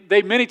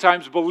 They many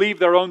times believe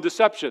their own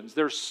deceptions.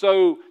 They're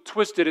so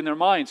twisted in their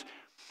minds.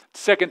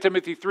 2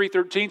 Timothy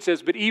 3:13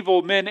 says, but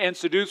evil men and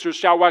seducers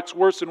shall wax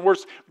worse and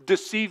worse,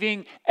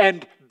 deceiving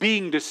and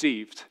being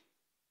deceived.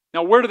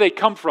 Now, where do they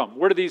come from?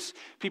 Where do these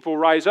people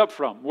rise up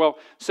from? Well,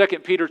 2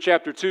 Peter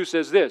chapter 2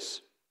 says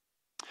this,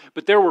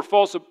 but there were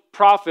false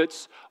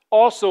prophets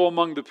also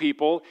among the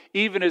people,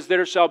 even as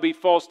there shall be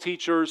false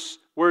teachers,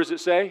 where does it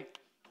say?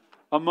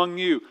 Among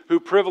you, who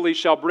privily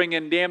shall bring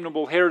in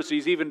damnable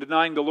heresies, even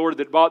denying the Lord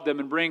that bought them,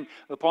 and bring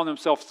upon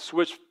themselves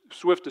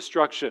swift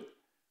destruction.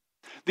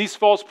 These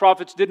false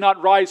prophets did not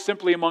rise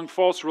simply among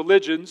false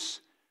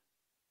religions,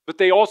 but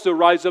they also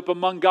rise up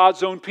among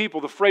God's own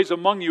people. The phrase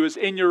among you is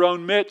in your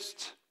own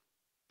midst.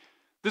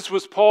 This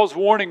was Paul's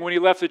warning when he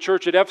left the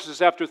church at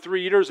Ephesus after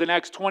 3 years. In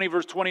Acts 20,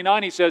 verse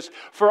 29, he says,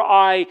 for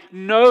I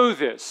know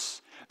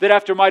this, that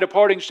after my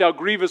departing shall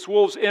grievous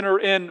wolves enter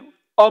in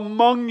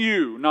among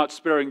you, not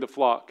sparing the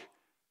flock.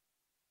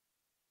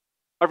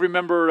 I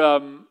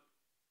remember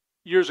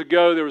years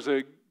ago, there was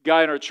a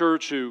guy in our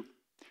church who,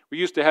 we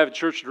used to have a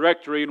church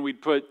directory, and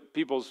we'd put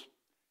people's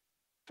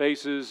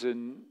faces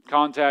and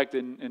contact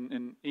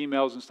and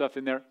emails and stuff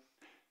in there.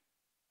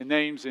 and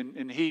names,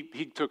 and he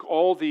took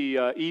all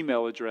the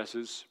email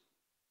addresses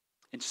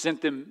and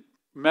sent them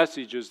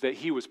messages that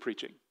he was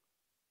preaching.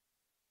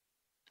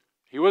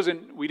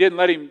 We didn't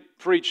let him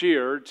preach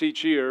here, teach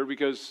here,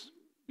 because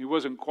he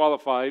wasn't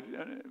qualified.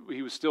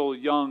 He was still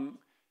young,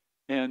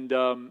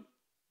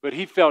 but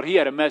he felt he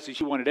had a message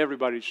he wanted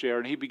everybody to share,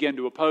 and he began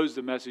to oppose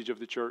the message of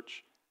the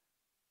church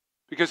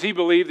because he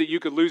believed that you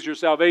could lose your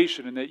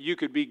salvation and that you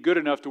could be good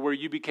enough to where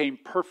you became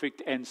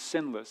perfect and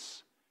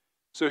sinless.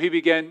 So he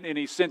began, and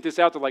he sent this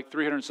out to like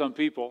 300 and some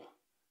people.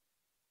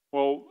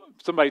 Well,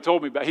 somebody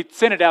told me about it. He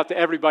sent it out to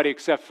everybody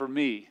except for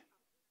me.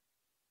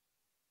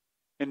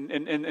 And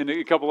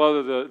a couple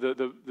other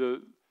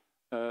the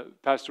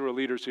pastoral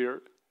leaders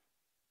here.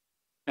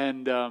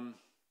 And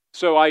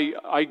so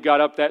I got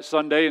up that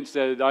Sunday and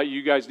said,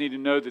 you guys need to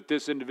know that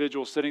this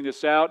individual sending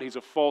this out, he's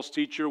a false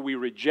teacher. We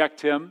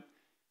reject him.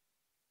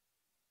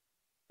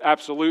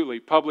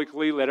 Absolutely,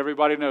 publicly, let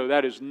everybody know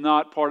that is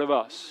not part of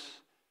us.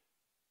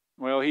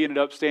 Well, he ended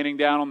up standing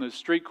down on the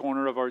street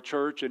corner of our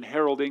church and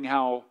heralding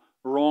how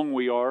wrong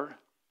we are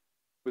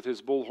with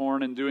his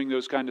bullhorn and doing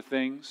those kind of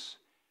things.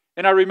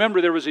 And I remember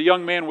there was a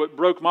young man, what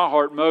broke my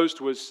heart most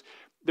was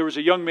there was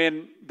a young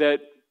man that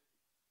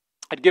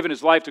had given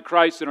his life to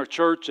Christ in our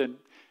church, and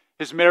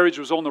his marriage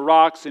was on the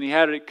rocks, and he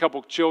had a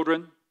couple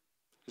children.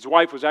 His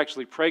wife was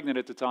actually pregnant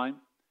at the time.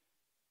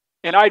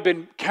 And I'd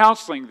been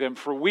counseling them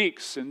for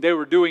weeks, and they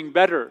were doing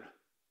better.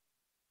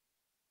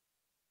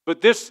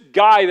 But this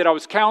guy that I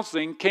was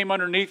counseling came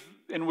underneath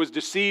and was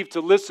deceived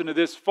to listen to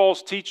this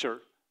false teacher.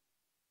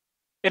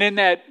 And in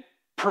that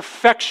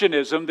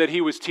perfectionism that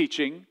he was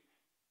teaching,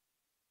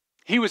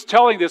 he was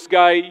telling this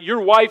guy,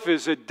 your wife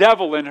is a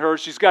devil in her.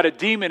 She's got a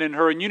demon in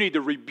her, and you need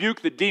to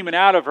rebuke the demon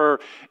out of her.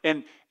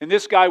 And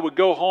this guy would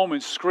go home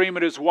and scream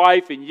at his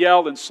wife and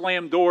yell and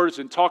slam doors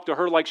and talk to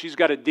her like she's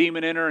got a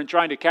demon in her and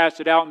trying to cast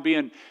it out and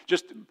being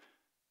just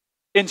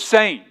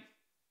insane.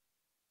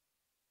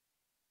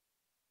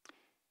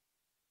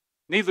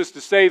 Needless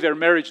to say, their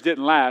marriage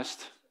didn't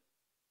last.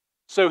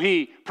 So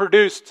he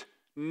produced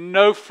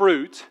no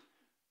fruit,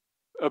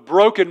 a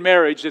broken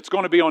marriage that's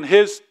going to be on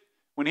his,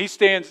 when he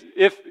stands,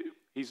 if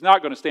he's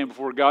not going to stand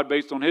before God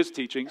based on his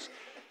teachings.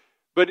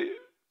 But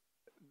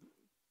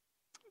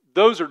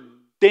those are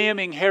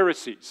damning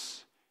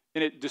heresies,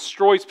 and it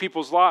destroys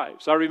people's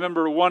lives. I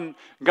remember one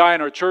guy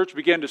in our church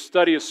began to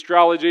study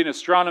astrology and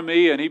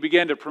astronomy, and he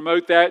began to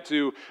promote that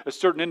to a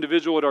certain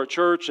individual at our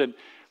church, and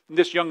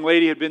this young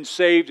lady had been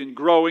saved and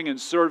growing and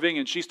serving,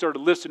 and she started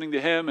listening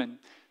to him and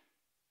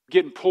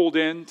getting pulled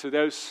into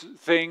those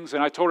things.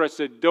 And I told her, I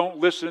said, don't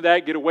listen to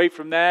that, get away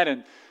from that.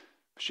 And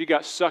she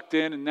got sucked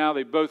in, and now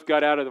they both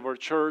got out of our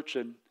church,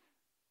 and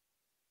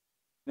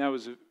that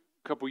was a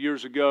couple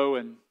years ago.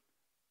 And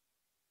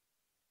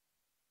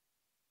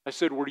I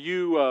said, were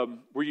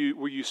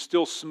you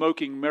still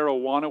smoking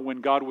marijuana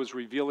when God was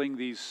revealing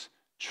these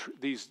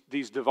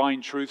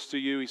divine truths to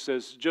you? He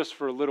says, just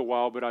for a little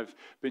while, but I've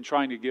been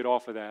trying to get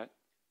off of that.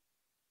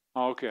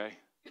 Oh, okay.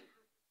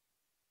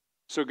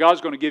 So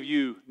God's going to give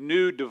you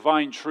new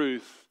divine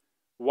truth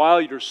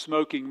while you're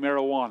smoking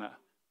marijuana.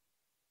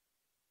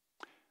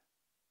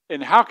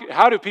 And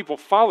how do people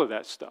follow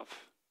that stuff?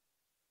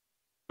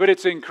 But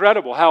it's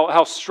incredible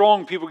how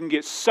strong people can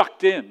get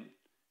sucked in.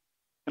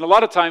 And a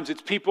lot of times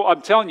it's people,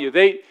 I'm telling you,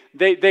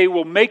 they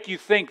will make you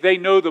think they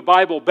know the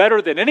Bible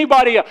better than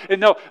anybody else.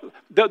 And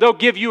they'll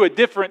give you a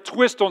different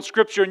twist on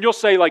Scripture, and you'll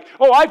say like,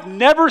 oh, I've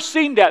never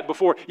seen that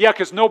before. Yeah,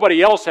 because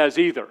nobody else has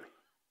either.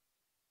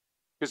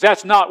 Because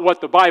that's not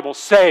what the Bible's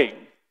saying.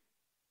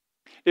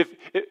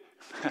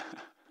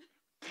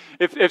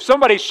 If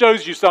somebody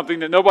shows you something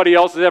that nobody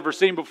else has ever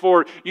seen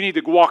before, you need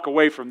to walk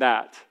away from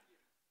that.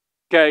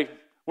 Okay?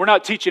 We're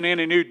not teaching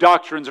any new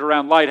doctrines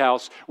around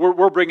Lighthouse.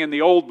 We're bringing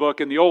the old book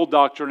and the old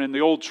doctrine and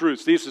the old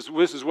truths. This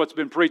is what's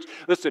been preached.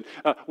 Listen,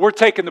 we're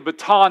taking the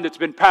baton that's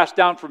been passed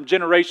down from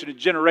generation to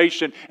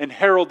generation and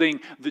heralding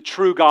the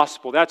true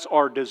gospel. That's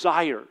our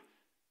desire.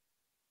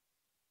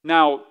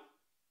 Now,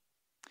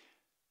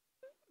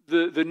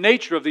 the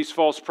nature of these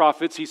false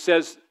prophets, he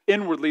says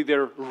inwardly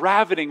they're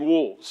ravening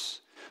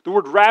wolves. The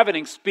word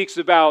ravening speaks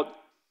about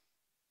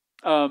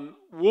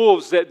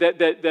wolves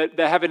that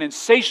have an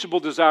insatiable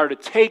desire to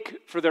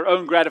take for their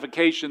own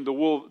gratification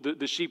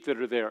the sheep that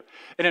are there.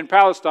 And in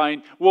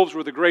Palestine, wolves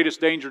were the greatest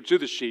danger to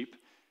the sheep.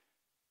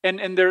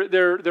 And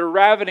they're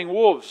ravening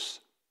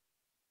wolves.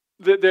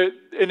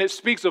 And it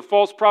speaks of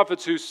false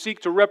prophets who seek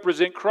to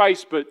represent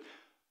Christ,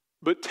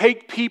 but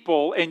take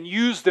people and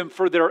use them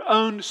for their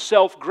own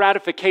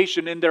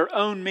self-gratification in their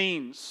own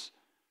means.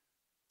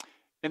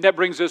 And that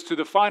brings us to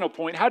the final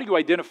point. How do you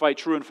identify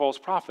true and false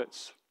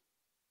prophets?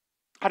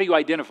 How do you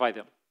identify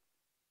them?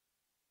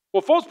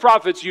 Well, false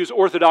prophets use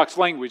orthodox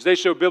language. They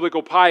show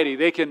biblical piety.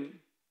 They can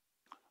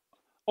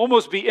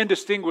almost be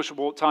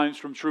indistinguishable at times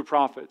from true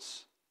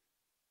prophets.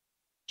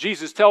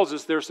 Jesus tells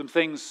us there are some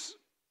things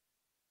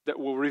that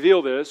will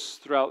reveal this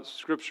throughout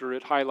Scripture.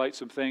 It highlights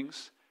some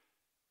things.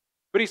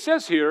 But he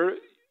says here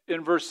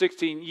in verse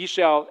 16, ye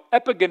shall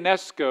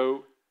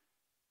epigenesko,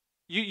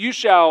 You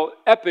shall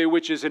epi,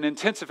 which is an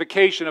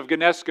intensification of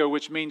gnesko,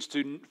 which means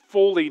to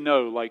fully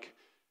know, like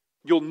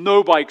you'll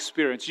know by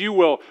experience. You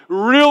will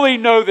really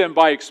know them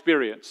by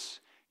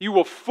experience. You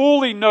will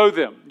fully know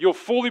them. You'll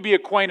fully be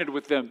acquainted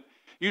with them.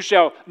 You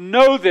shall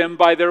know them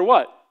by their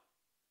what?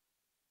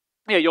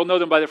 Yeah, you'll know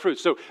them by their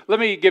fruits. So let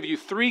me give you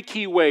 3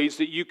 key ways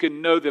that you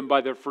can know them by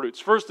their fruits.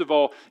 First of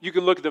all, you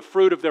can look at the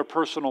fruit of their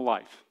personal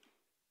life.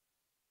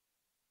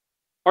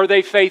 Are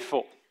they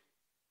faithful?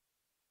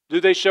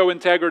 Do they show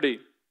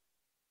integrity?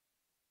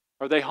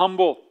 Are they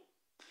humble?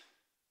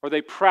 Are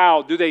they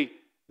proud? Do they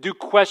do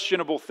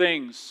questionable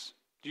things?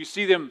 Do you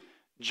see them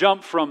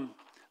jump from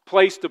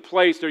place to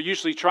place? They're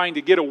usually trying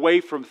to get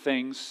away from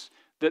things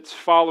that's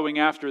following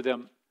after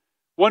them.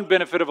 One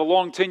benefit of a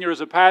long tenure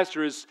as a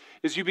pastor is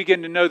you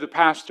begin to know the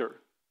pastor.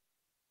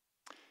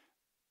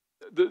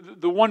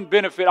 The one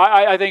benefit,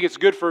 I think it's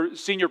good for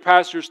senior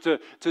pastors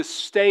to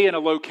stay in a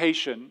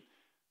location,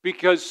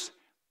 because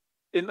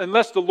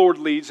unless the Lord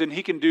leads, and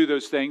He can do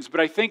those things, but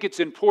I think it's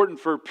important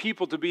for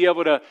people to be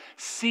able to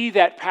see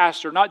that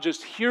pastor, not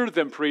just hear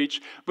them preach,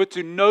 but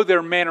to know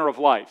their manner of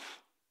life.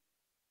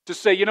 To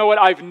say, you know what,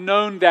 I've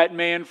known that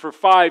man for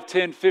 5,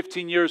 10,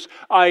 15 years.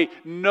 I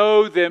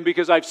know them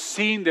because I've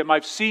seen them.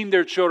 I've seen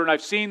their children.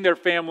 I've seen their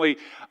family.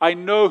 I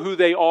know who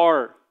they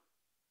are.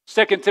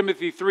 2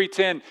 Timothy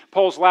 3:10,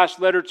 Paul's last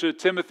letter to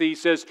Timothy, he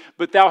says,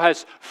 "But thou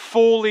hast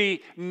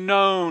fully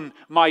known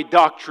my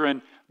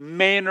doctrine,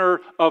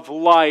 manner of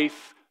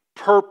life,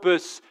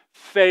 purpose,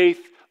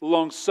 faith,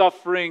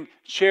 long-suffering,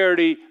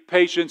 charity,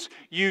 patience."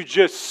 You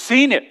just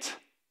seen it.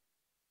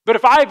 But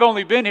if I've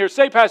only been here,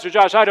 say Pastor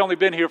Josh, I'd only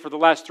been here for the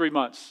last 3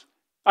 months.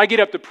 I get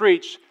up to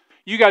preach.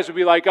 You guys would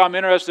be like, I'm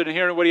interested in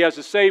hearing what he has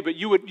to say, but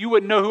you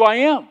wouldn't know who I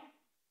am.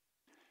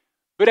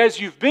 But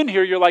as you've been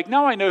here, you're like,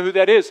 now I know who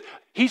that is.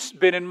 He's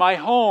been in my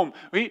home.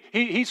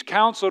 He's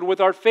counseled with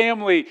our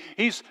family.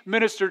 He's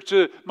ministered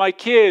to my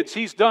kids.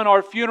 He's done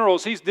our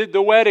funerals. He's did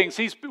the weddings.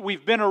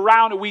 We've been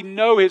around and we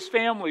know his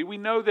family. We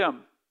know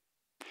them.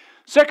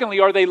 Secondly,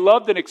 are they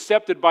loved and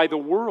accepted by the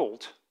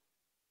world?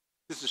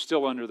 This is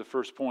still under the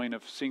first point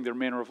of seeing their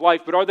manner of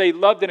life. But are they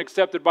loved and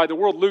accepted by the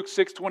world? Luke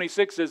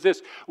 6:26 says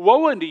this,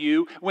 "Woe unto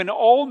you when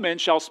all men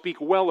shall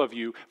speak well of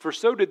you, for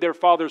so did their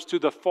fathers to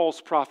the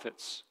false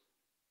prophets."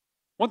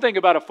 One thing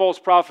about a false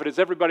prophet is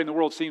everybody in the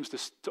world seems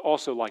to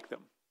also like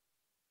them.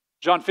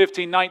 John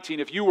 15:19,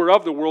 "If you were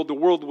of the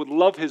world would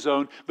love his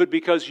own, but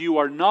because you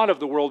are not of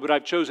the world, but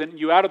I've chosen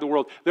you out of the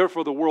world,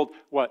 therefore the world,"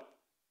 what?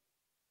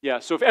 Yeah,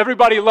 so if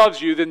everybody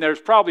loves you, then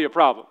there's probably a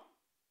problem.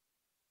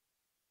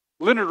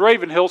 Leonard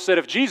Ravenhill said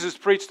if Jesus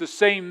preached the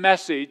same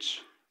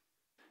message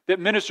that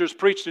ministers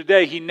preach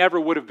today, he never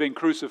would have been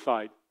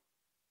crucified.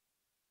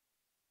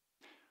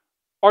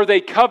 Are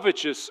they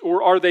covetous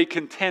or are they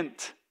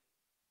content?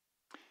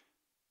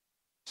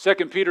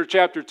 2 Peter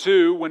chapter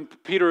 2, when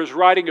Peter is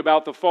writing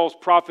about the false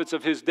prophets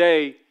of his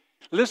day,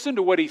 listen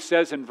to what he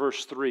says in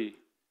verse 3.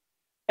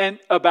 And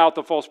about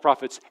the false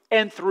prophets,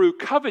 "And through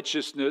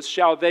covetousness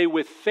shall they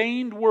with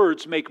feigned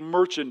words make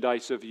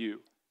merchandise of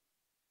you."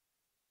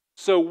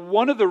 So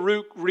one of the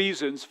root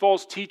reasons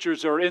false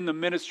teachers are in the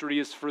ministry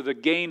is for the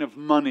gain of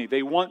money.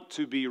 They want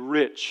to be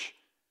rich.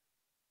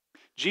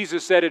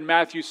 Jesus said in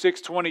Matthew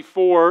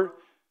 6:24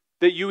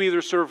 that you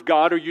either serve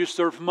God or you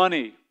serve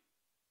money.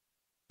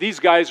 These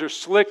guys are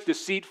slick,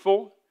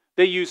 deceitful.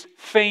 They use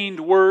feigned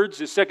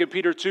words, as 2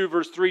 Peter 2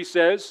 verse 3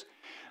 says.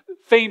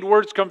 Feigned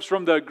words comes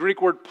from the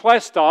Greek word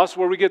plastos,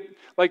 where we get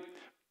like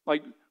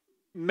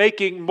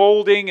making,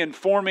 molding, and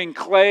forming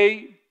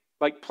clay.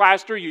 Like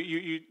plaster,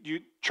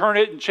 you turn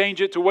it and change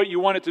it to what you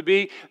want it to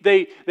be.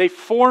 They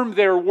form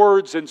their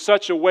words in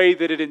such a way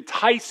that it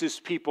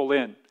entices people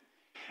in.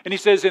 And he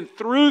says, and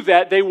through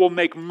that they will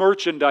make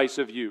merchandise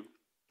of you.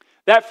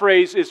 That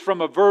phrase is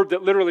from a verb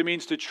that literally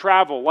means to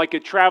travel, like a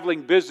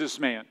traveling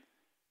businessman,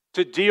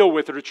 to deal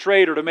with or to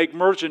trade or to make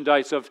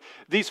merchandise of.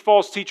 These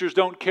false teachers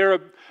don't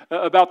care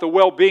about the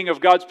well-being of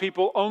God's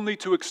people, only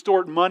to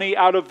extort money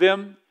out of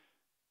them.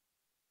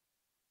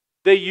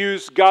 They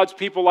use God's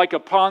people like a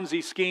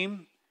Ponzi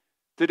scheme.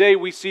 Today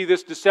we see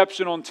this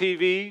deception on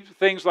TV,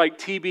 things like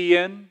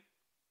TBN.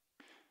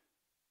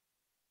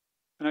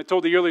 And I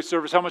told the early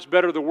service how much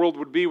better the world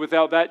would be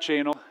without that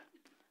channel.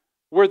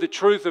 Where the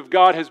truth of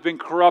God has been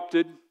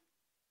corrupted.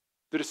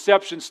 The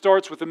deception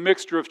starts with a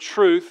mixture of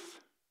truth.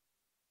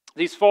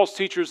 These false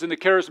teachers in the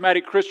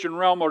charismatic Christian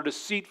realm are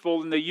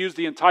deceitful, and they use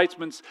the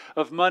enticements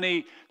of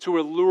money to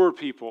allure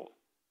people.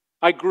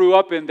 I grew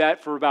up in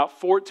that for about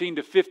 14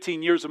 to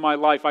 15 years of my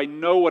life. I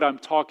know what I'm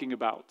talking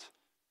about.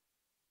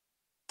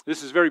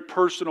 This is very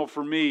personal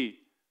for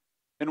me.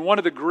 And one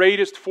of the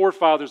greatest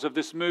forefathers of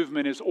this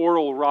movement is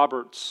Oral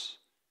Roberts.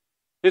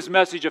 His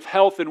message of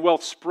health and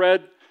wealth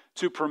spread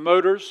to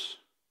promoters.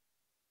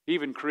 He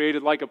even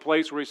created like a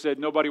place where he said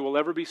nobody will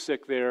ever be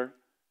sick there.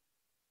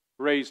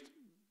 Raised,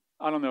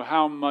 I don't know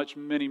how much,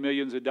 many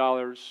millions of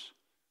dollars.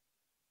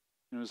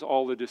 It was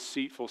all a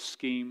deceitful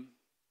scheme.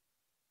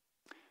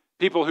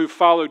 People who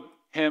followed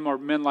him are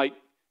men like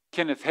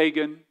Kenneth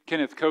Hagin,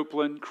 Kenneth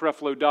Copeland,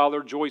 Creflo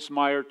Dollar, Joyce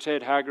Meyer,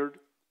 Ted Haggard.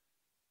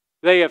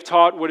 They have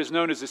taught what is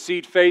known as the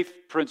seed faith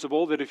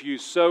principle, that if you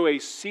sow a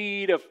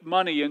seed of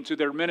money into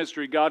their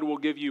ministry, God will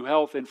give you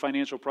health and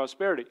financial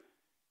prosperity.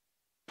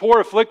 Poor,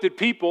 afflicted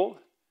people,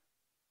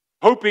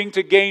 hoping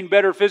to gain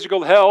better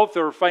physical health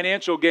or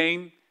financial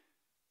gain,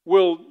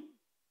 will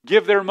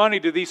give their money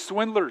to these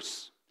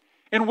swindlers.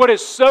 And what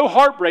is so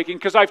heartbreaking,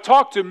 because I've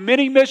talked to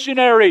many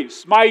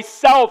missionaries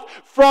myself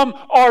from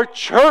our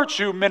church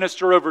who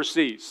minister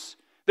overseas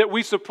that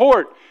we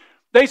support,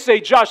 they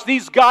say, Josh,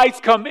 these guys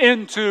come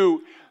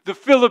into the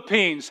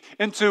Philippines,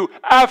 into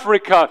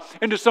Africa,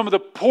 into some of the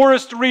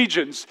poorest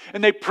regions,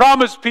 and they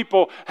promise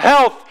people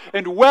health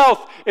and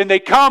wealth, and they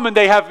come and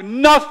they have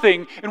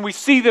nothing, and we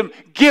see them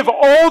give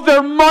all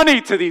their money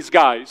to these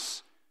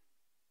guys.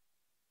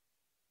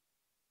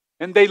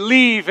 And they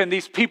leave, and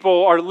these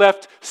people are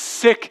left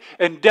sick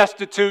and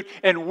destitute,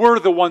 and we're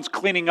the ones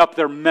cleaning up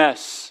their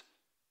mess.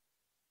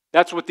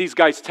 That's what these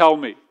guys tell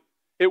me.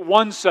 At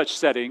one such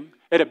setting,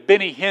 at a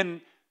Benny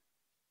Hinn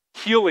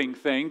healing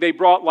thing, they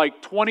brought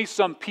like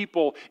 20-some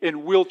people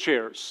in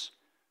wheelchairs.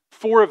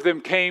 4 of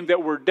them came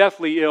that were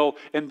deathly ill,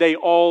 and they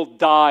all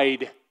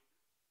died.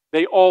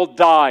 They all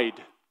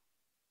died.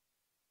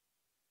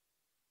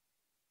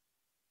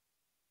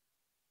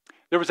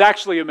 There was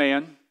actually a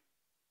man,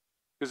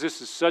 because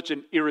this is such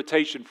an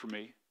irritation for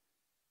me,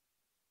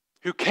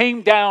 who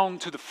came down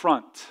to the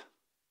front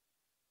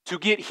to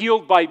get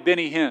healed by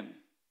Benny Hinn.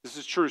 This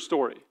is a true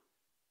story.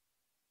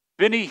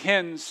 Benny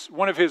Hinn's,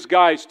 one of his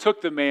guys,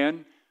 took the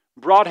man,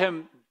 brought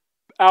him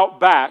out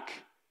back,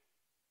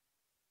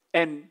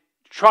 and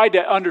tried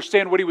to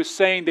understand what he was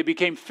saying. They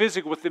became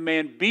physical with the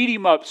man, beat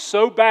him up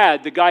so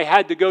bad the guy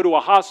had to go to a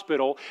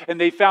hospital, and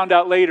they found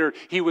out later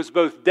he was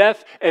both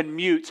deaf and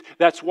mute.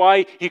 That's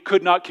why he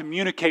could not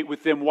communicate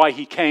with them why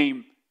he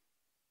came.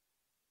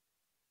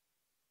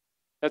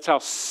 That's how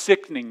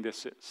sickening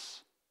this is.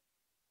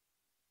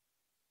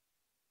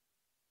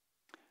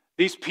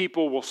 These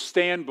people will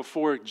stand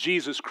before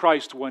Jesus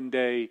Christ one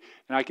day,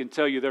 and I can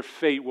tell you their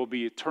fate will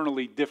be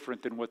eternally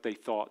different than what they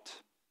thought.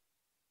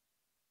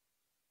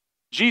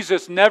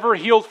 Jesus never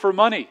healed for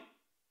money.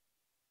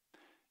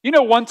 You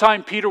know, one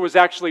time Peter was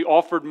actually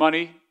offered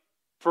money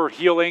for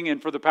healing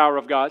and for the power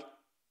of God.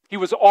 He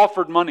was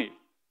offered money.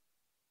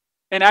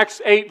 In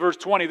Acts 8, verse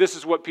 20, this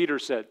is what Peter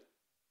said.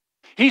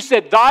 He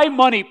said, "Thy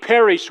money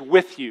perish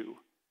with you,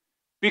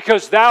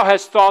 because thou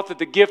hast thought that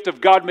the gift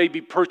of God may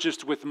be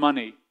purchased with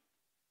money."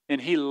 And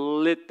he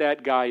lit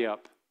that guy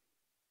up.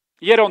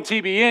 Yet on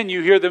TBN,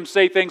 you hear them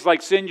say things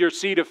like, send your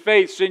seed of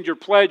faith, send your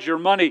pledge, your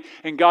money,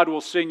 and God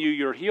will send you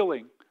your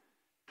healing.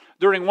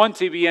 During one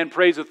TBN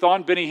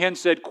praise-a-thon, Benny Hinn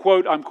said,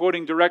 quote, I'm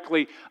quoting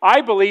directly,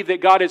 "I believe that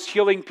God is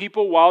healing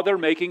people while they're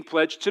making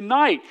pledge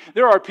tonight.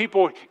 There are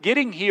people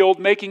getting healed,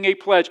 making a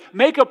pledge.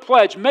 Make a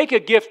pledge, make a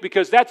gift,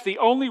 because that's the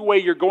only way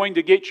you're going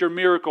to get your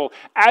miracle.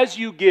 As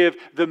you give,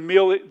 the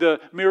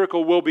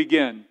miracle will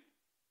begin."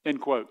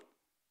 End quote.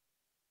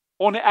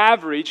 On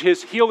average,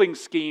 his healing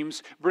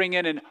schemes bring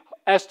in an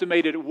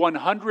estimated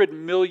 $100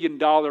 million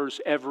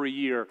every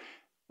year.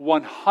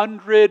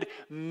 $100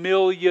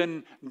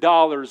 million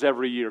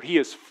every year. He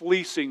is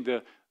fleecing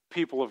the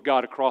people of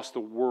God across the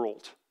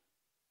world.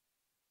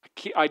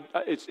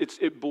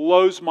 It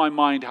blows my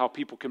mind how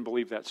people can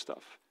believe that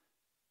stuff.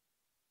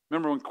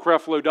 Remember when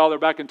Creflo Dollar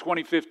back in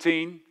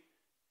 2015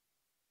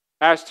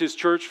 asked his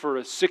church for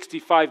a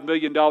 $65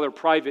 million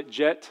private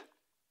jet?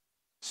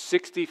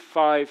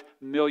 $65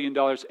 million,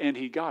 and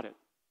he got it.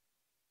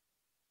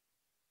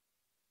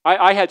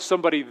 I had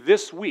somebody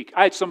this week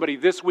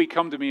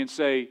come to me and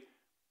say,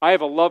 I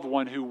have a loved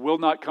one who will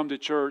not come to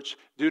church,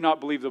 do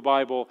not believe the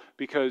Bible,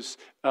 because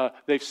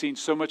they've seen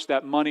so much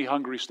that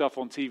money-hungry stuff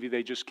on TV,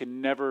 they just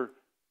can never,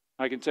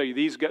 I can tell you,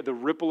 the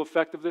ripple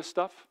effect of this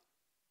stuff,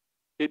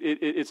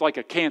 it's like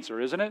a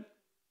cancer, isn't it?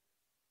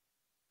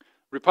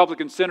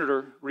 Republican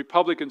Senator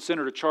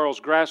Charles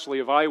Grassley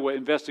of Iowa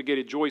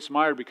investigated Joyce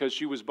Meyer because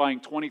she was buying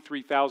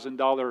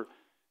 $23,000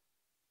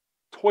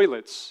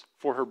 toilets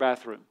for her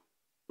bathroom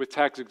with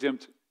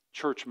tax-exempt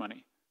church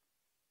money.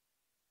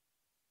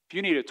 If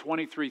you need a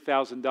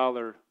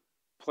 $23,000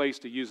 place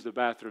to use the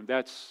bathroom,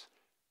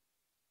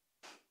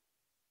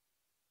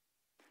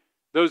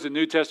 those in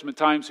New Testament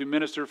times who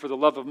minister for the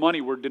love of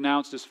money were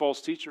denounced as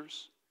false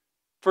teachers.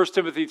 1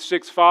 Timothy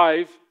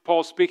 6:5,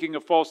 Paul, speaking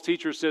of false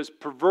teachers, says,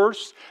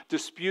 "Perverse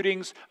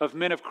disputings of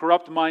men of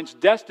corrupt minds,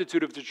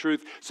 destitute of the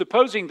truth,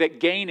 supposing that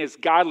gain is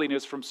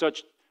godliness, from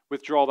such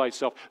withdraw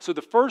thyself." So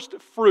the first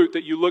fruit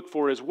that you look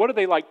for is, what are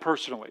they like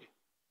personally?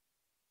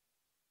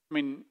 I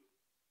mean,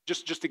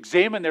 just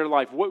examine their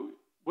life.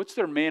 What's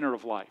their manner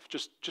of life?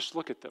 Just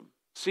look at them.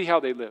 See how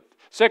they live.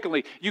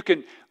 Secondly, you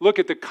can look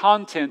at the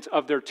content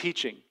of their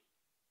teaching.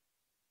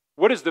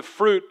 What is the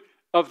fruit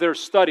of their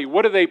study?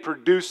 What are they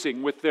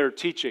producing with their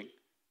teaching?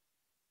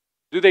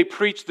 Do they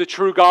preach the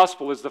true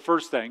gospel is the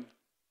first thing.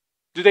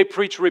 Do they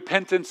preach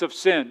repentance of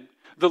sin,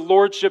 the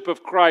lordship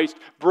of Christ,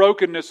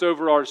 brokenness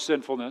over our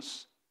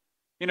sinfulness?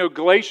 You know,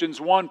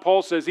 Galatians 1,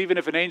 Paul says, even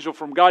if an angel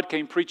from God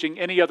came preaching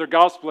any other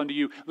gospel unto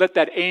you, let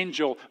that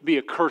angel be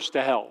accursed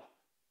to hell.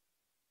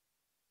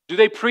 Do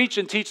they preach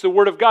and teach the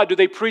Word of God? Do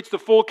they preach the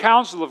full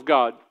counsel of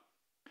God?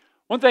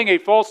 One thing a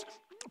false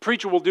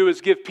preacher will do is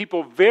give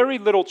people very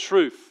little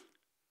truth.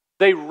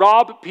 They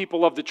rob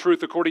people of the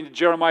truth, according to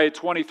Jeremiah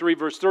 23,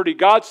 verse 30.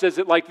 God says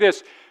it like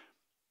this: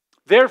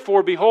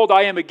 "Therefore, behold,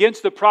 I am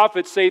against the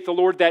prophets, saith the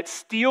Lord, that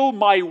steal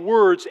my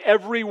words,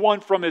 every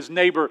one from his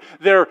neighbor."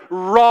 They're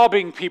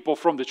robbing people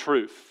from the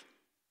truth.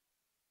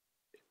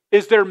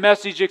 Is their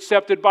message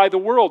accepted by the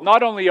world?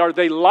 Not only are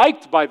they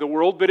liked by the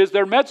world, but is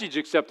their message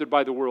accepted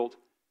by the world?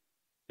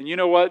 And you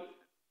know what?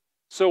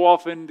 So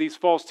often these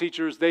false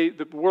teachers,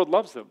 the world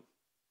loves them.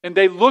 And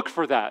they look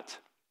for that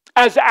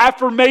as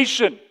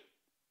affirmation.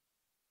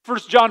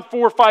 1 John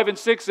 4, 5, and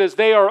 6 says,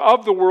 "They are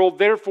of the world,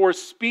 therefore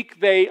speak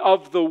they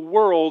of the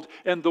world,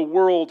 and the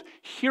world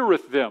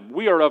heareth them.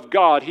 We are of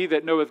God, he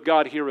that knoweth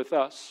God heareth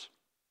us.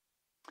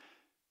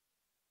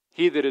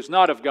 He that is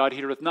not of God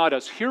heareth not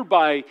us.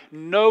 Hereby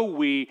know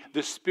we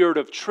the spirit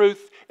of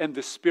truth and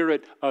the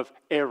spirit of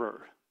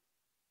error."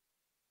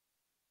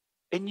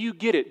 And you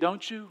get it,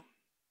 don't you?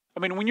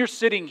 I mean, when you're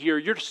sitting here,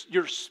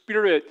 your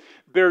spirit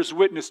bears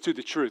witness to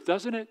the truth,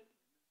 doesn't it?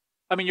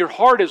 I mean, your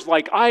heart is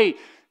like, I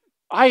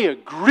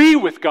agree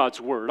with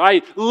God's word.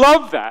 I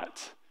love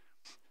that.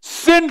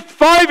 Send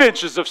 5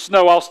 inches of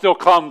snow, I'll still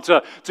come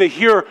to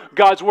hear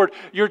God's word.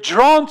 You're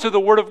drawn to the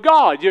word of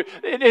God.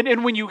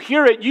 And when you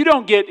hear it,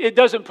 it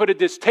doesn't put a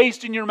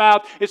distaste in your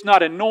mouth. It's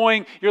not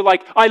annoying. You're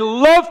like, I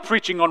love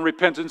preaching on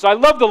repentance. I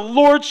love the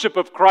lordship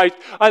of Christ.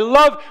 I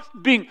love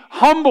being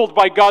humbled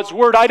by God's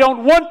word. I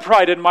don't want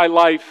pride in my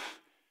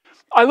life.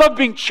 I love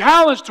being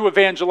challenged to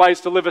evangelize,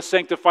 to live a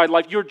sanctified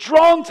life. You're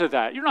drawn to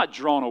that. You're not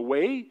drawn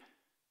away.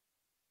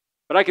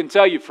 But I can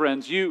tell you,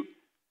 friends, you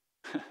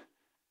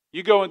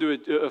go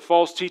into a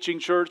false teaching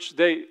church.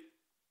 I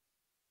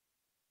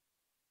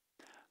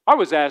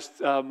was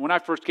asked when I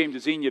first came to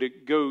Xenia to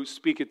go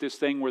speak at this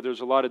thing where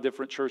there's a lot of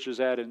different churches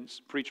and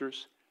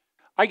preachers.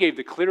 I gave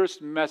the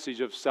clearest message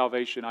of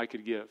salvation I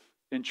could give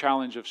in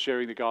challenge of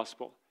sharing the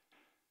gospel.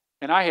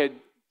 And I had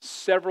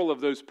several of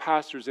those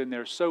pastors in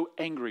there so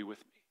angry with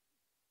me.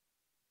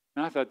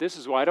 And I thought, this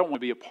is why I don't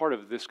want to be a part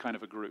of this kind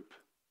of a group.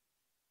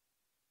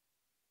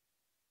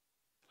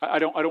 I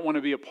don't want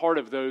to be a part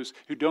of those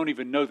who don't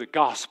even know the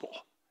gospel.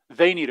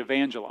 They need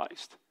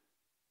evangelized.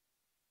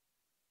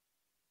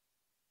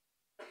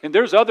 And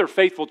there's other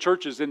faithful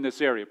churches in this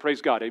area, praise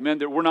God, amen.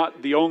 That we're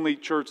not the only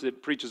church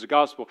that preaches the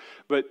gospel,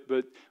 but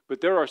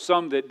there are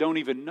some that don't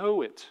even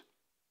know it.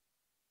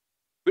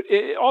 But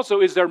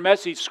also, is their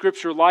message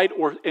scripture light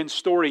and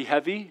story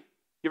heavy?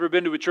 You ever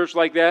been to a church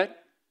like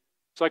that?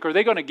 It's like, are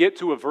they going to get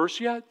to a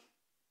verse yet?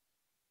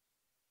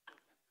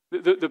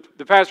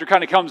 The pastor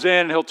kind of comes in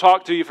and he'll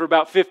talk to you for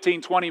about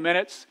 15, 20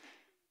 minutes.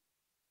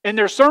 And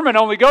their sermon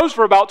only goes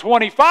for about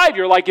 25.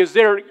 You're like, you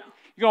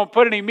going to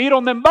put any meat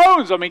on them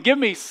bones? I mean, give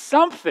me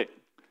something.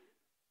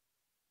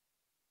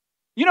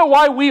 You know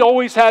why we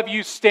always have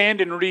you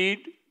stand and read?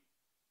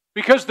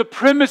 Because the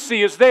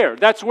primacy is there.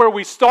 That's where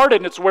we started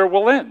and it's where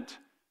we'll end.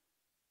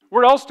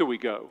 Where else do we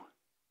go?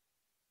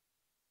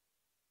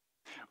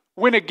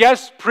 When a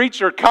guest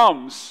preacher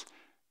comes,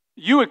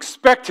 you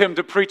expect him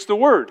to preach the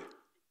word,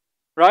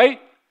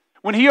 right?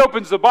 When he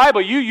opens the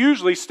Bible, you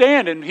usually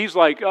stand and he's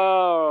like,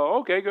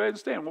 okay, go ahead and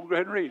stand. We'll go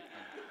ahead and read.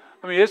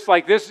 I mean, it's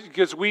like this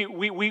because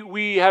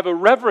we have a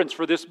reverence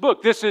for this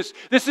book. This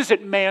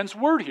isn't man's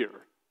word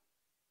here.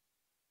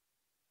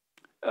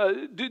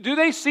 Do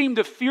they seem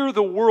to fear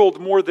the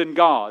world more than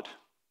God?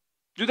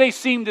 Do they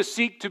seem to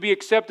seek to be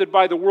accepted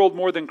by the world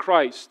more than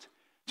Christ?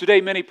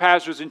 Today, many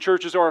pastors and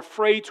churches are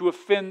afraid to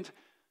offend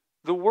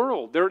the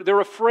world. They're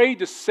afraid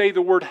to say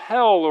the word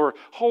hell or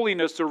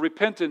holiness or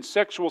repentance,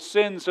 sexual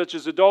sins such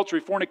as adultery,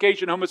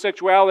 fornication,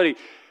 homosexuality,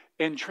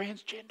 and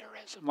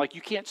transgenderism. Like,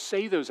 you can't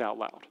say those out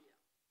loud.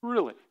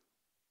 Really.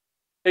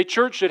 A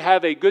church should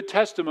have a good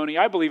testimony,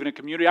 I believe, in a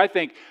community. I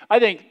think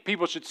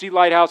people should see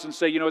Lighthouse and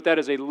say, you know what, that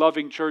is a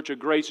loving church, a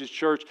gracious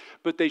church,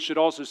 but they should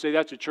also say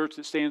that's a church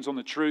that stands on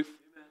the truth.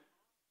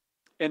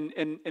 And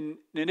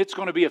it's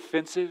going to be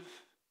offensive.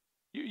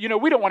 You know,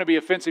 we don't want to be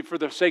offensive for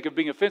the sake of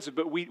being offensive,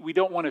 but we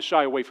don't want to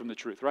shy away from the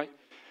truth, right?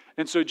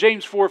 And so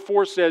James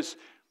 4:4 says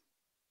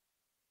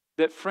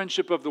that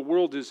friendship of the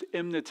world is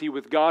enmity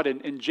with God,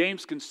 and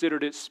James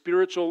considered it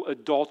spiritual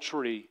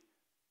adultery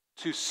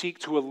to seek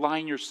to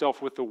align yourself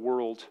with the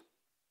world.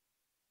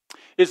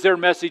 Is their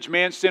message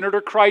man-centered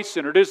or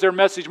Christ-centered? Is their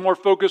message more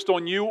focused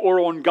on you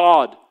or on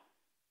God?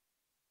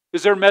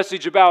 Is their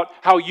message about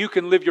how you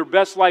can live your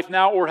best life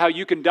now or how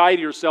you can die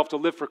to yourself to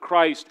live for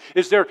Christ?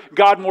 Is their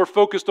God more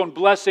focused on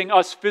blessing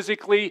us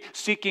physically,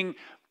 seeking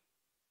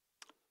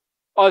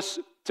us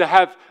to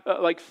have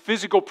like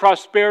physical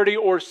prosperity,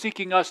 or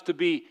seeking us to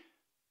be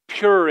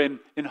pure and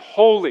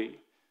holy?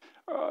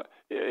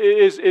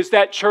 Is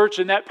that church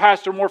and that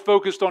pastor more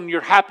focused on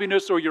your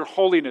happiness or your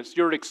holiness,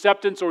 your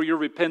acceptance or your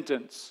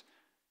repentance?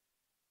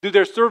 Do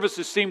their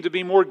services seem to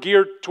be more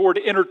geared toward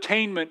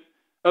entertainment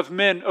of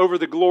men over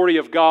the glory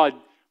of God?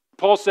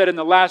 Paul said in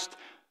the last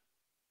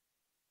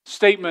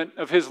statement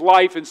of his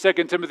life in 2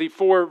 Timothy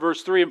 4,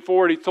 verse 3 and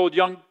 4. He told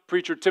young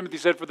preacher Timothy,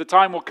 said, "For the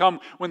time will come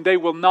when they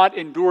will not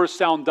endure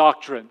sound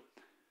doctrine,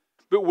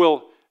 but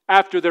will,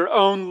 after their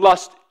own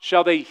lust,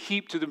 shall they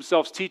heap to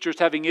themselves teachers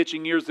having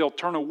itching ears. They'll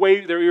turn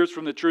away their ears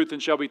from the truth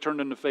and shall be turned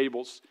into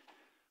fables."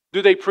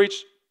 Do they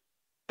preach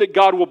that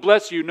God will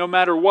bless you no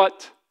matter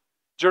what?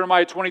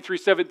 Jeremiah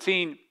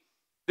 23:17.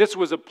 This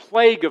was a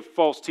plague of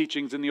false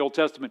teachings in the Old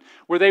Testament,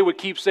 where they would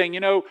keep saying,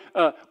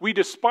 we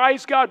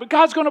despise God, but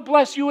God's going to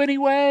bless you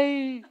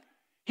anyway.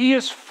 He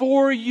is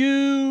for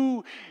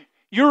you.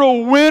 You're a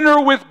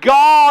winner with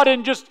God,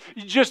 and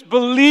just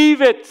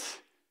believe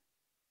it.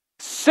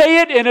 Say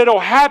it and it'll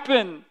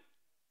happen.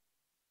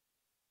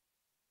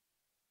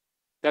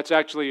 That's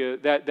actually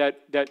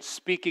that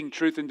speaking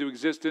truth into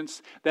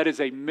existence. That is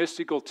a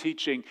mystical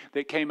teaching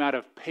that came out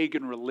of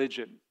pagan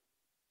religion.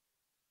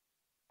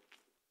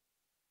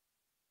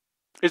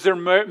 Is their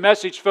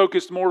message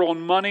focused more on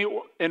money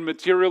and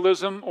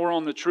materialism, or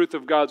on the truth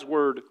of God's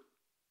word?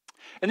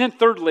 And then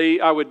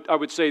thirdly, I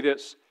would say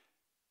this.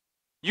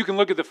 You can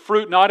look at the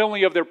fruit not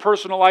only of their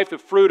personal life, the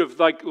fruit of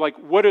like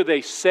what are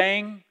they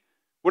saying?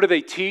 What do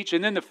they teach?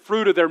 And then the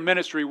fruit of their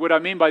ministry. What I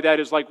mean by that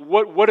is like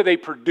what are they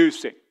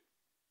producing?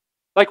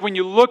 Like when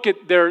you look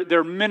at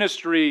their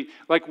ministry,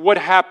 like what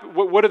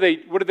are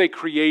they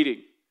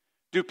creating?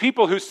 Do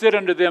people who sit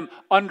under them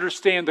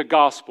understand the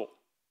gospel?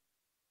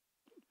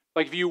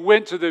 Like if you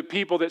went to the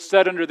people that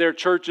sat under their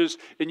churches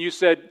and you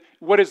said,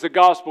 what is the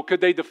gospel? Could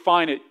they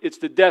define it? It's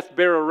the death,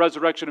 burial,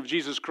 resurrection of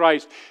Jesus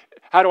Christ.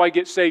 How do I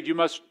get saved? You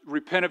must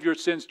repent of your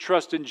sins,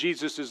 trust in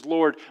Jesus as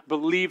Lord,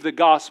 believe the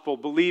gospel,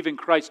 believe in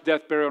Christ's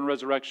death, burial, and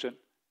resurrection.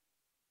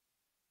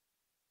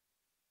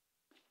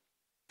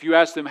 If you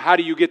ask them, how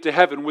do you get to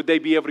heaven? Would they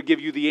be able to give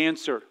you the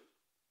answer?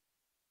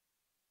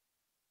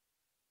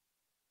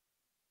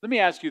 Let me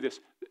ask you this.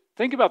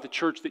 Think about the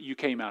church that you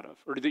came out of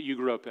or that you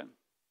grew up in.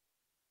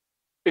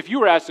 If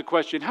you were asked the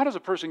question, how does a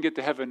person get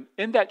to heaven?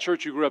 In that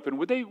church you grew up in,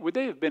 would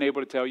they have been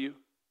able to tell you?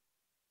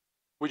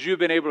 Would you have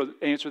been able to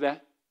answer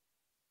that?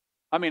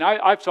 I mean,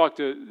 I've talked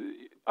to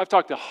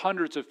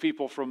hundreds of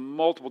people from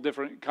multiple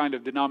different kind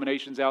of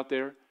denominations out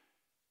there.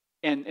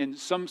 And in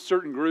some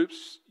certain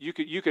groups, you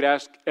could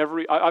ask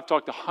I've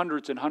talked to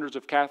hundreds and hundreds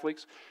of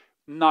Catholics.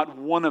 Not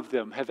one of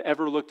them have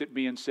ever looked at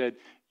me and said,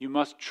 you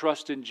must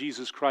trust in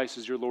Jesus Christ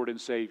as your Lord and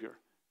Savior.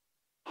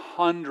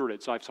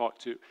 Hundreds I've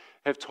talked to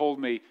have told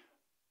me,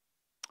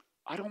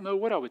 I don't know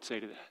what I would say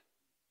to that.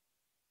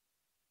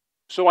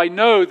 So I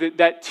know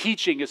that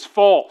teaching is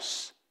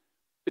false.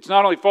 It's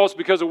not only false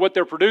because of what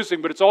they're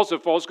producing, but it's also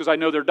false because I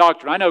know their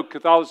doctrine. I know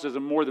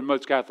Catholicism more than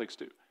most Catholics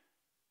do.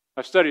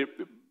 I've studied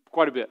it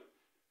quite a bit.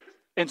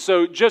 And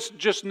so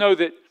just know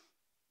that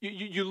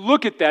you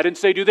look at that and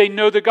say, do they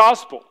know the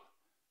gospel?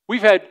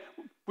 We've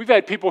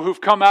had people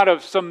who've come out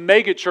of some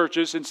mega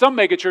churches, and some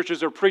mega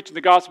churches are preaching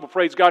the gospel,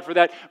 praise God for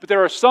that, but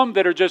there are some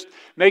that are just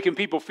making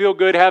people feel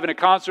good, having a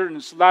concert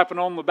and slapping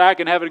on the back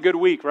and having a good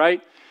week,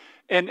 right?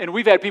 And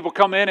we've had people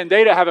come in and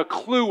they don't have a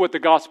clue what the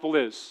gospel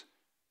is.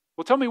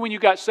 Well, tell me when you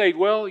got saved.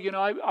 Well,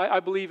 I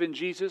believe in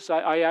Jesus.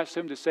 I asked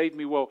him to save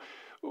me. Well,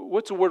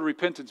 what's the word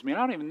repentance mean? I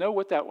don't even know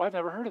what that, I've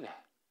never heard of that.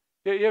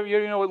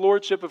 You know what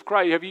lordship of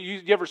Christ, have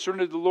you ever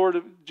surrendered to the Lord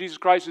of Jesus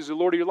Christ as the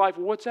Lord of your life?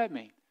 Well, what's that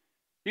mean?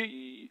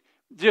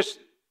 Just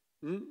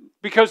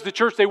because the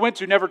church they went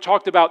to never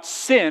talked about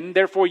sin,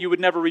 therefore you would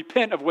never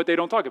repent of what they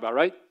don't talk about,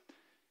 right?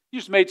 You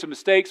just made some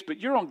mistakes, but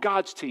you're on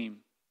God's team.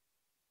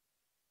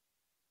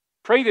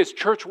 Pray this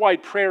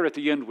church-wide prayer at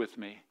the end with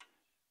me.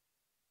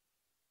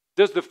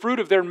 Does the fruit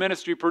of their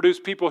ministry produce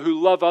people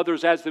who love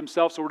others as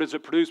themselves, or does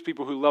it produce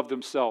people who love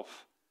themselves?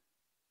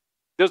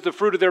 Does the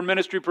fruit of their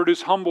ministry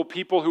produce humble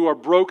people who are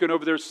broken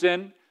over their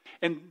sin,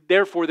 and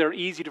therefore they're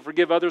easy to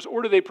forgive others,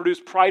 or do they produce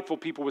prideful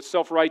people with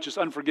self-righteous,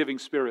 unforgiving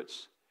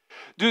spirits?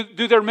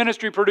 Do their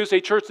ministry produce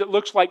a church that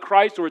looks like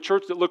Christ or a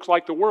church that looks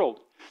like the world?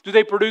 Do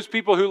they produce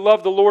people who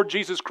love the Lord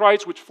Jesus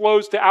Christ, which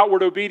flows to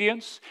outward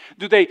obedience?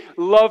 Do they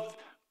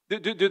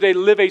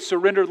live a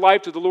surrendered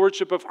life to the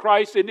Lordship of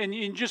Christ? And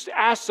you just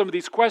ask some of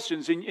these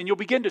questions and you'll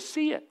begin to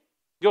see it.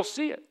 You'll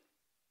see it.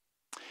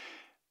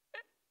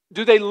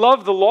 Do they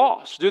love the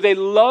lost? Do they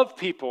love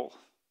people?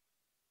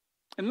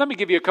 And let me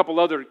give you a couple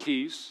other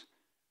keys.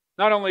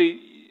 Not only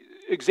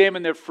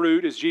examine their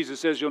fruit, as Jesus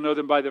says, you'll know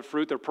them by their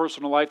fruit, their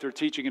personal life, their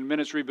teaching and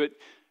ministry, but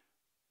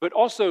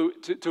also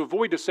to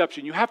avoid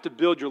deception, you have to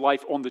build your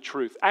life on the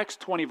truth. Acts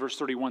 20 verse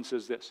 31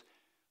 says this.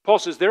 Paul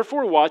says,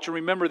 therefore watch and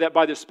remember that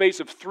by the space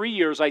of 3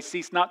 years I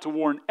cease not to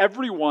warn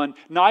everyone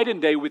night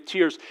and day with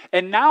tears.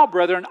 And now,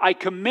 brethren, I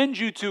commend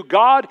you to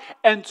God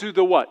and to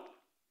the what?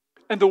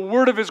 And the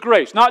word of his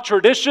grace. Not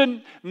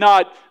tradition,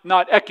 not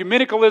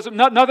ecumenicalism,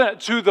 nothing,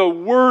 to the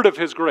word of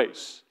his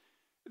grace.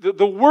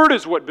 The word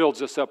is what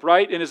builds us up,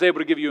 right? And is able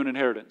to give you an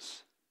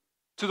inheritance.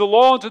 To the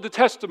law and to the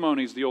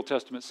testimonies, the Old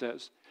Testament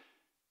says.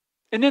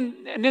 And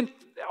then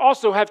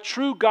also have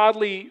true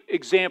godly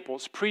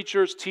examples,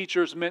 preachers,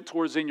 teachers,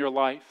 mentors in your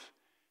life.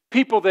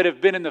 People that have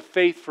been in the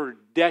faith for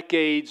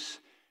decades.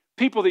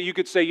 People that you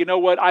could say, you know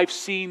what, I've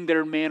seen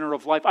their manner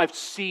of life. I've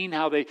seen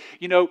how they,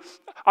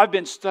 I've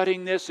been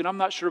studying this and I'm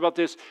not sure about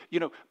this.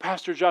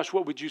 Pastor Josh,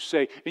 what would you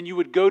say? And you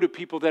would go to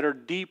people that are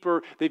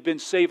deeper, they've been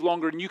saved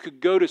longer, and you could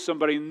go to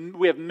somebody, and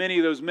we have many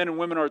of those men and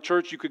women in our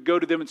church. You could go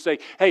to them and say,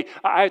 hey,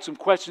 I had some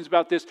questions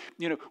about this.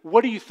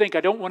 What do you think?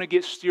 I don't want to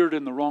get steered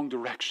in the wrong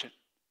direction.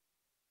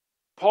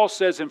 Paul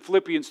says in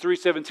Philippians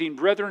 3:17,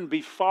 brethren,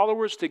 be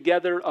followers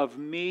together of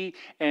me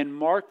and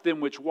mark them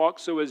which walk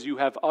so as you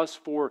have us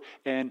for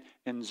an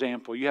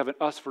example. You have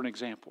us for an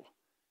example.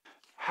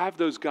 Have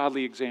those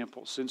godly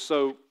examples. And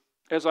so,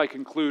 as I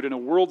conclude, in a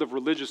world of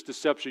religious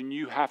deception,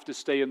 you have to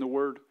stay in the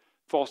Word.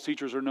 False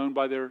teachers are known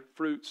by their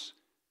fruits.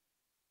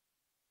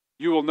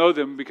 You will know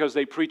them because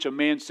they preach a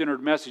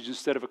man-centered message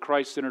instead of a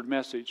Christ-centered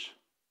message.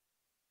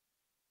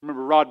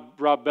 Remember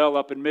Rob Bell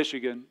up in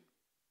Michigan?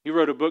 He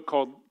wrote a book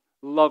called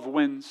Love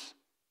Wins.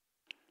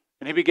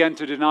 And he began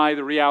to deny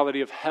the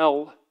reality of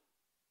hell.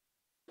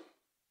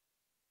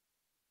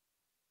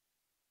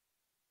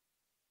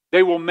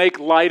 They will make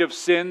light of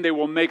sin. They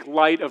will make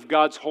light of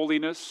God's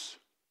holiness.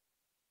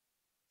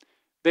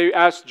 They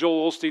asked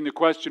Joel Osteen the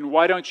question,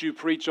 why don't you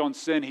preach on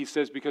sin? He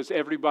says, because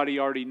everybody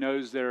already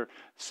knows they're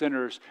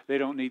sinners. They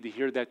don't need to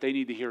hear that. They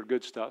need to hear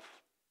good stuff.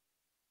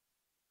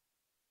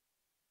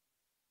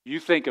 You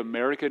think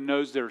America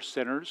knows they're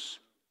sinners?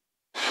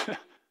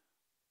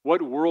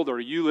 What world are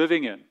you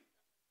living in?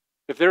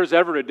 If there's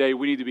ever a day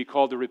we need to be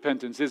called to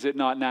repentance, is it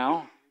not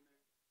now?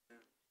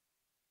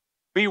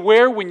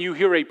 Beware when you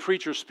hear a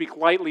preacher speak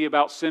lightly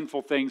about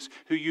sinful things,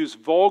 who use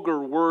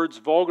vulgar words,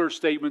 vulgar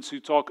statements, who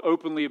talk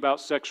openly about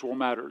sexual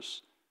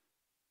matters.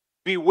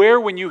 Beware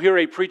when you hear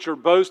a preacher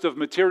boast of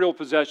material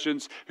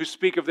possessions, who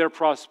speak of their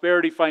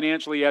prosperity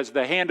financially as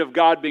the hand of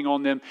God being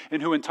on them,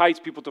 and who entice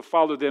people to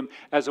follow them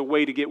as a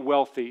way to get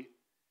wealthy.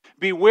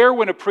 Beware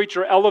when a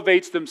preacher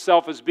elevates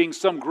themselves as being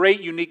some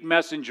great unique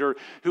messenger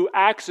who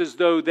acts as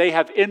though they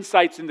have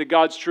insights into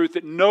God's truth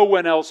that no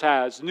one else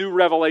has, new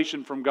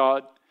revelation from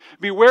God.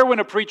 Beware when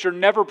a preacher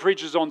never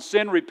preaches on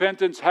sin,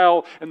 repentance,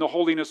 hell, and the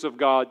holiness of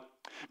God.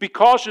 Be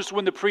cautious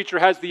when the preacher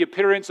has the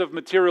appearance of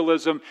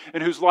materialism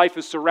and whose life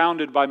is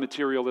surrounded by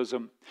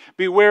materialism.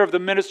 Beware of the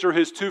minister who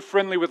is too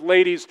friendly with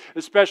ladies,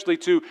 especially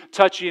too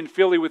touchy and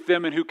feely with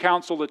them, and who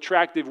counsel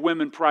attractive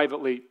women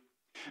privately.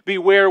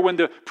 Beware when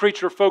the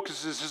preacher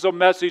focuses his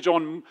message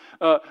on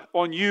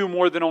you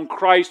more than on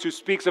Christ, who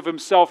speaks of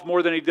himself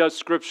more than he does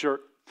Scripture.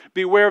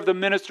 Beware of the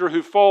minister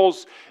who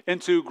falls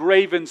into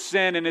graven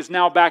sin and is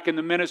now back in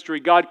the ministry.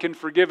 God can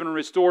forgive and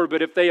restore,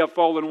 but if they have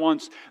fallen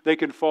once, they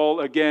can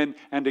fall again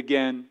and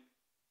again.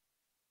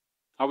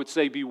 I would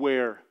say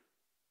beware.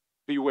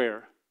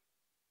 Beware.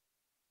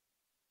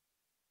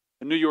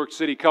 A New York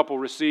City couple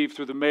received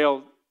through the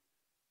mail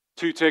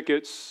 2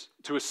 tickets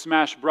to a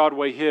smash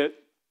Broadway hit.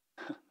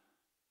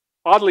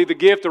 Oddly, the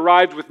gift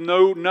arrived with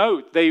no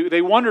note.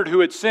 They wondered who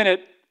had sent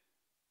it,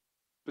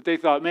 but they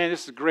thought, man,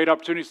 this is a great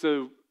opportunity.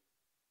 So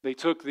they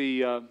took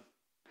the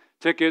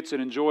tickets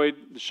and enjoyed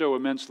the show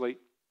immensely.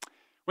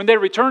 When they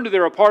returned to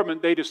their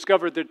apartment, they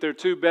discovered that their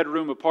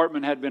 2-bedroom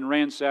apartment had been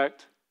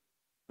ransacked.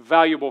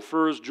 Valuable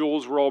furs,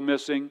 jewels were all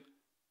missing.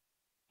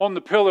 On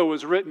the pillow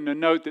was written a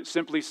note that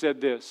simply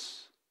said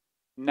this,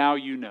 now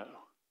you know.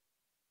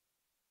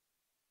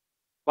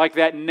 Like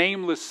that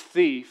nameless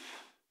thief,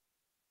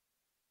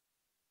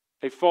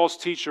 a false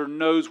teacher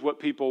knows what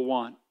people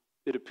want.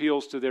 It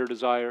appeals to their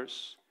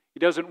desires. He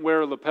doesn't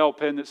wear a lapel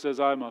pin that says,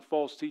 I'm a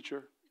false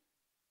teacher.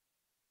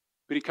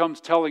 But he comes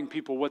telling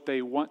people what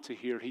they want to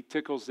hear. He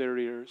tickles their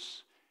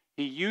ears.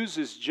 He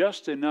uses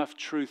just enough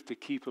truth to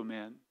keep them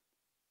in.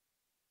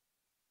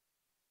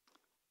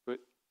 But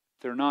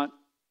if they're not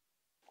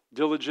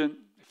diligent,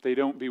 if they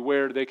don't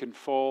beware, they can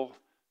fall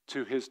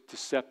to his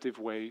deceptive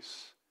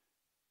ways.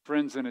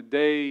 Friends, in a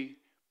day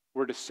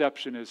where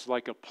deception is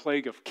like a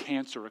plague of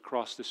cancer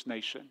across this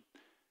nation,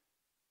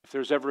 if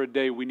there's ever a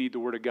day we need the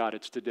Word of God,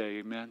 it's today.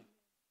 Amen.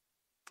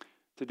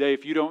 Today,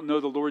 if you don't know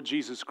the Lord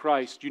Jesus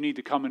Christ, you need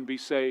to come and be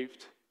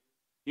saved.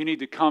 You need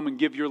to come and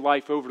give your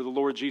life over to the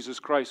Lord Jesus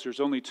Christ. There's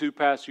only 2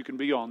 paths you can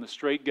be on, the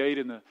straight gate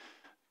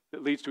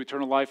that leads to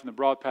eternal life and the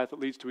broad path that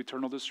leads to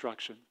eternal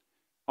destruction.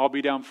 I'll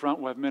be down front.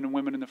 We'll have men and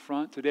women in the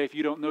front. Today, if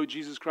you don't know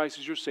Jesus Christ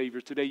as your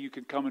Savior, today you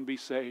can come and be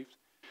saved.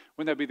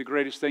 Wouldn't that be the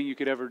greatest thing you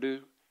could ever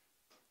do?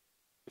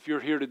 If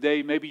you're here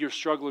today, maybe you're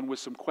struggling with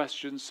some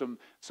questions,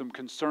 some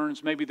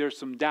concerns. Maybe there's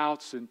some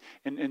doubts,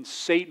 and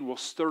Satan will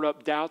stir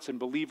up doubts in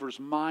believers'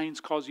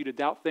 minds, cause you to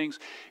doubt things.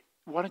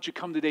 Why don't you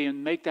come today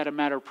and make that a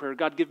matter of prayer?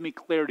 God, give me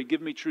clarity,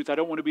 give me truth. I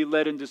don't want to be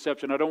led in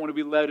deception. I don't want to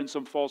be led in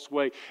some false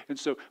way. And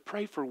so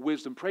pray for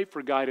wisdom, pray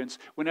for guidance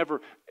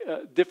whenever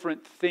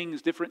different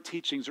things, different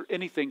teachings or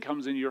anything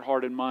comes into your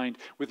heart and mind.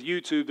 With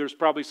YouTube, there's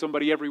probably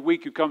somebody every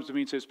week who comes to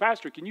me and says,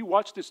 Pastor, can you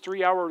watch this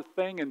 3-hour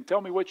thing and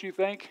tell me what you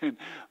think? And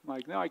I'm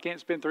like, no, I can't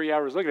spend 3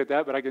 hours looking at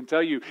that, but I can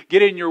tell you,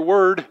 get in your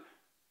Word.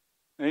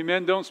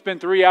 Amen. Don't spend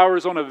 3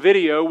 hours on a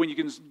video when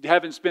you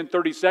haven't spent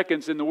 30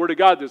 seconds in the Word of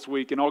God this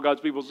week. And all God's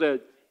people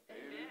said.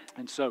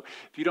 And so,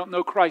 if you don't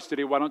know Christ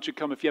today, why don't you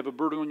come? If you have a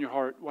burden on your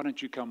heart, why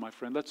don't you come, my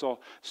friend? Let's all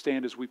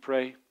stand as we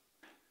pray.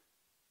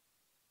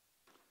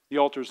 The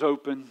altar's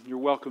open. You're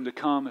welcome to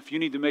come. If you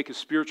need to make a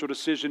spiritual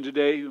decision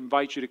today, I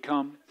invite you to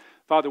come.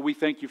 Father, we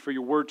thank you for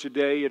your word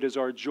today. It is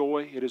our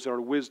joy. It is our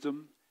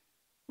wisdom.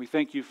 We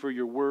thank you for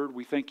your word.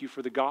 We thank you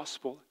for the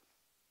gospel.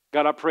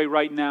 God, I pray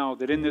right now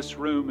that in this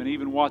room and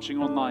even watching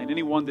online,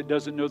 anyone that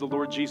doesn't know the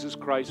Lord Jesus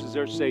Christ as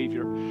their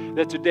Savior,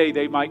 that today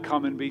they might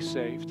come and be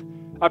saved.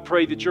 I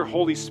pray that your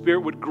Holy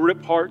Spirit would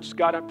grip hearts.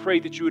 God, I pray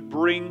that you would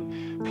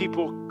bring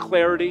people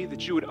clarity,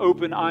 that you would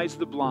open eyes of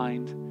the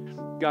blind.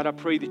 God, I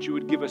pray that you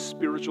would give us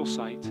spiritual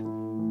sight.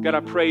 God, I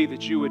pray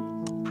that you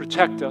would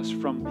protect us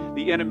from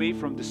the enemy,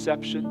 from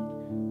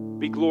deception.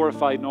 Be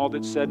glorified in all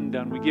that's said and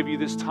done. We give you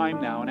this time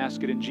now and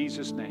ask it in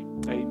Jesus'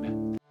 name.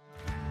 Amen.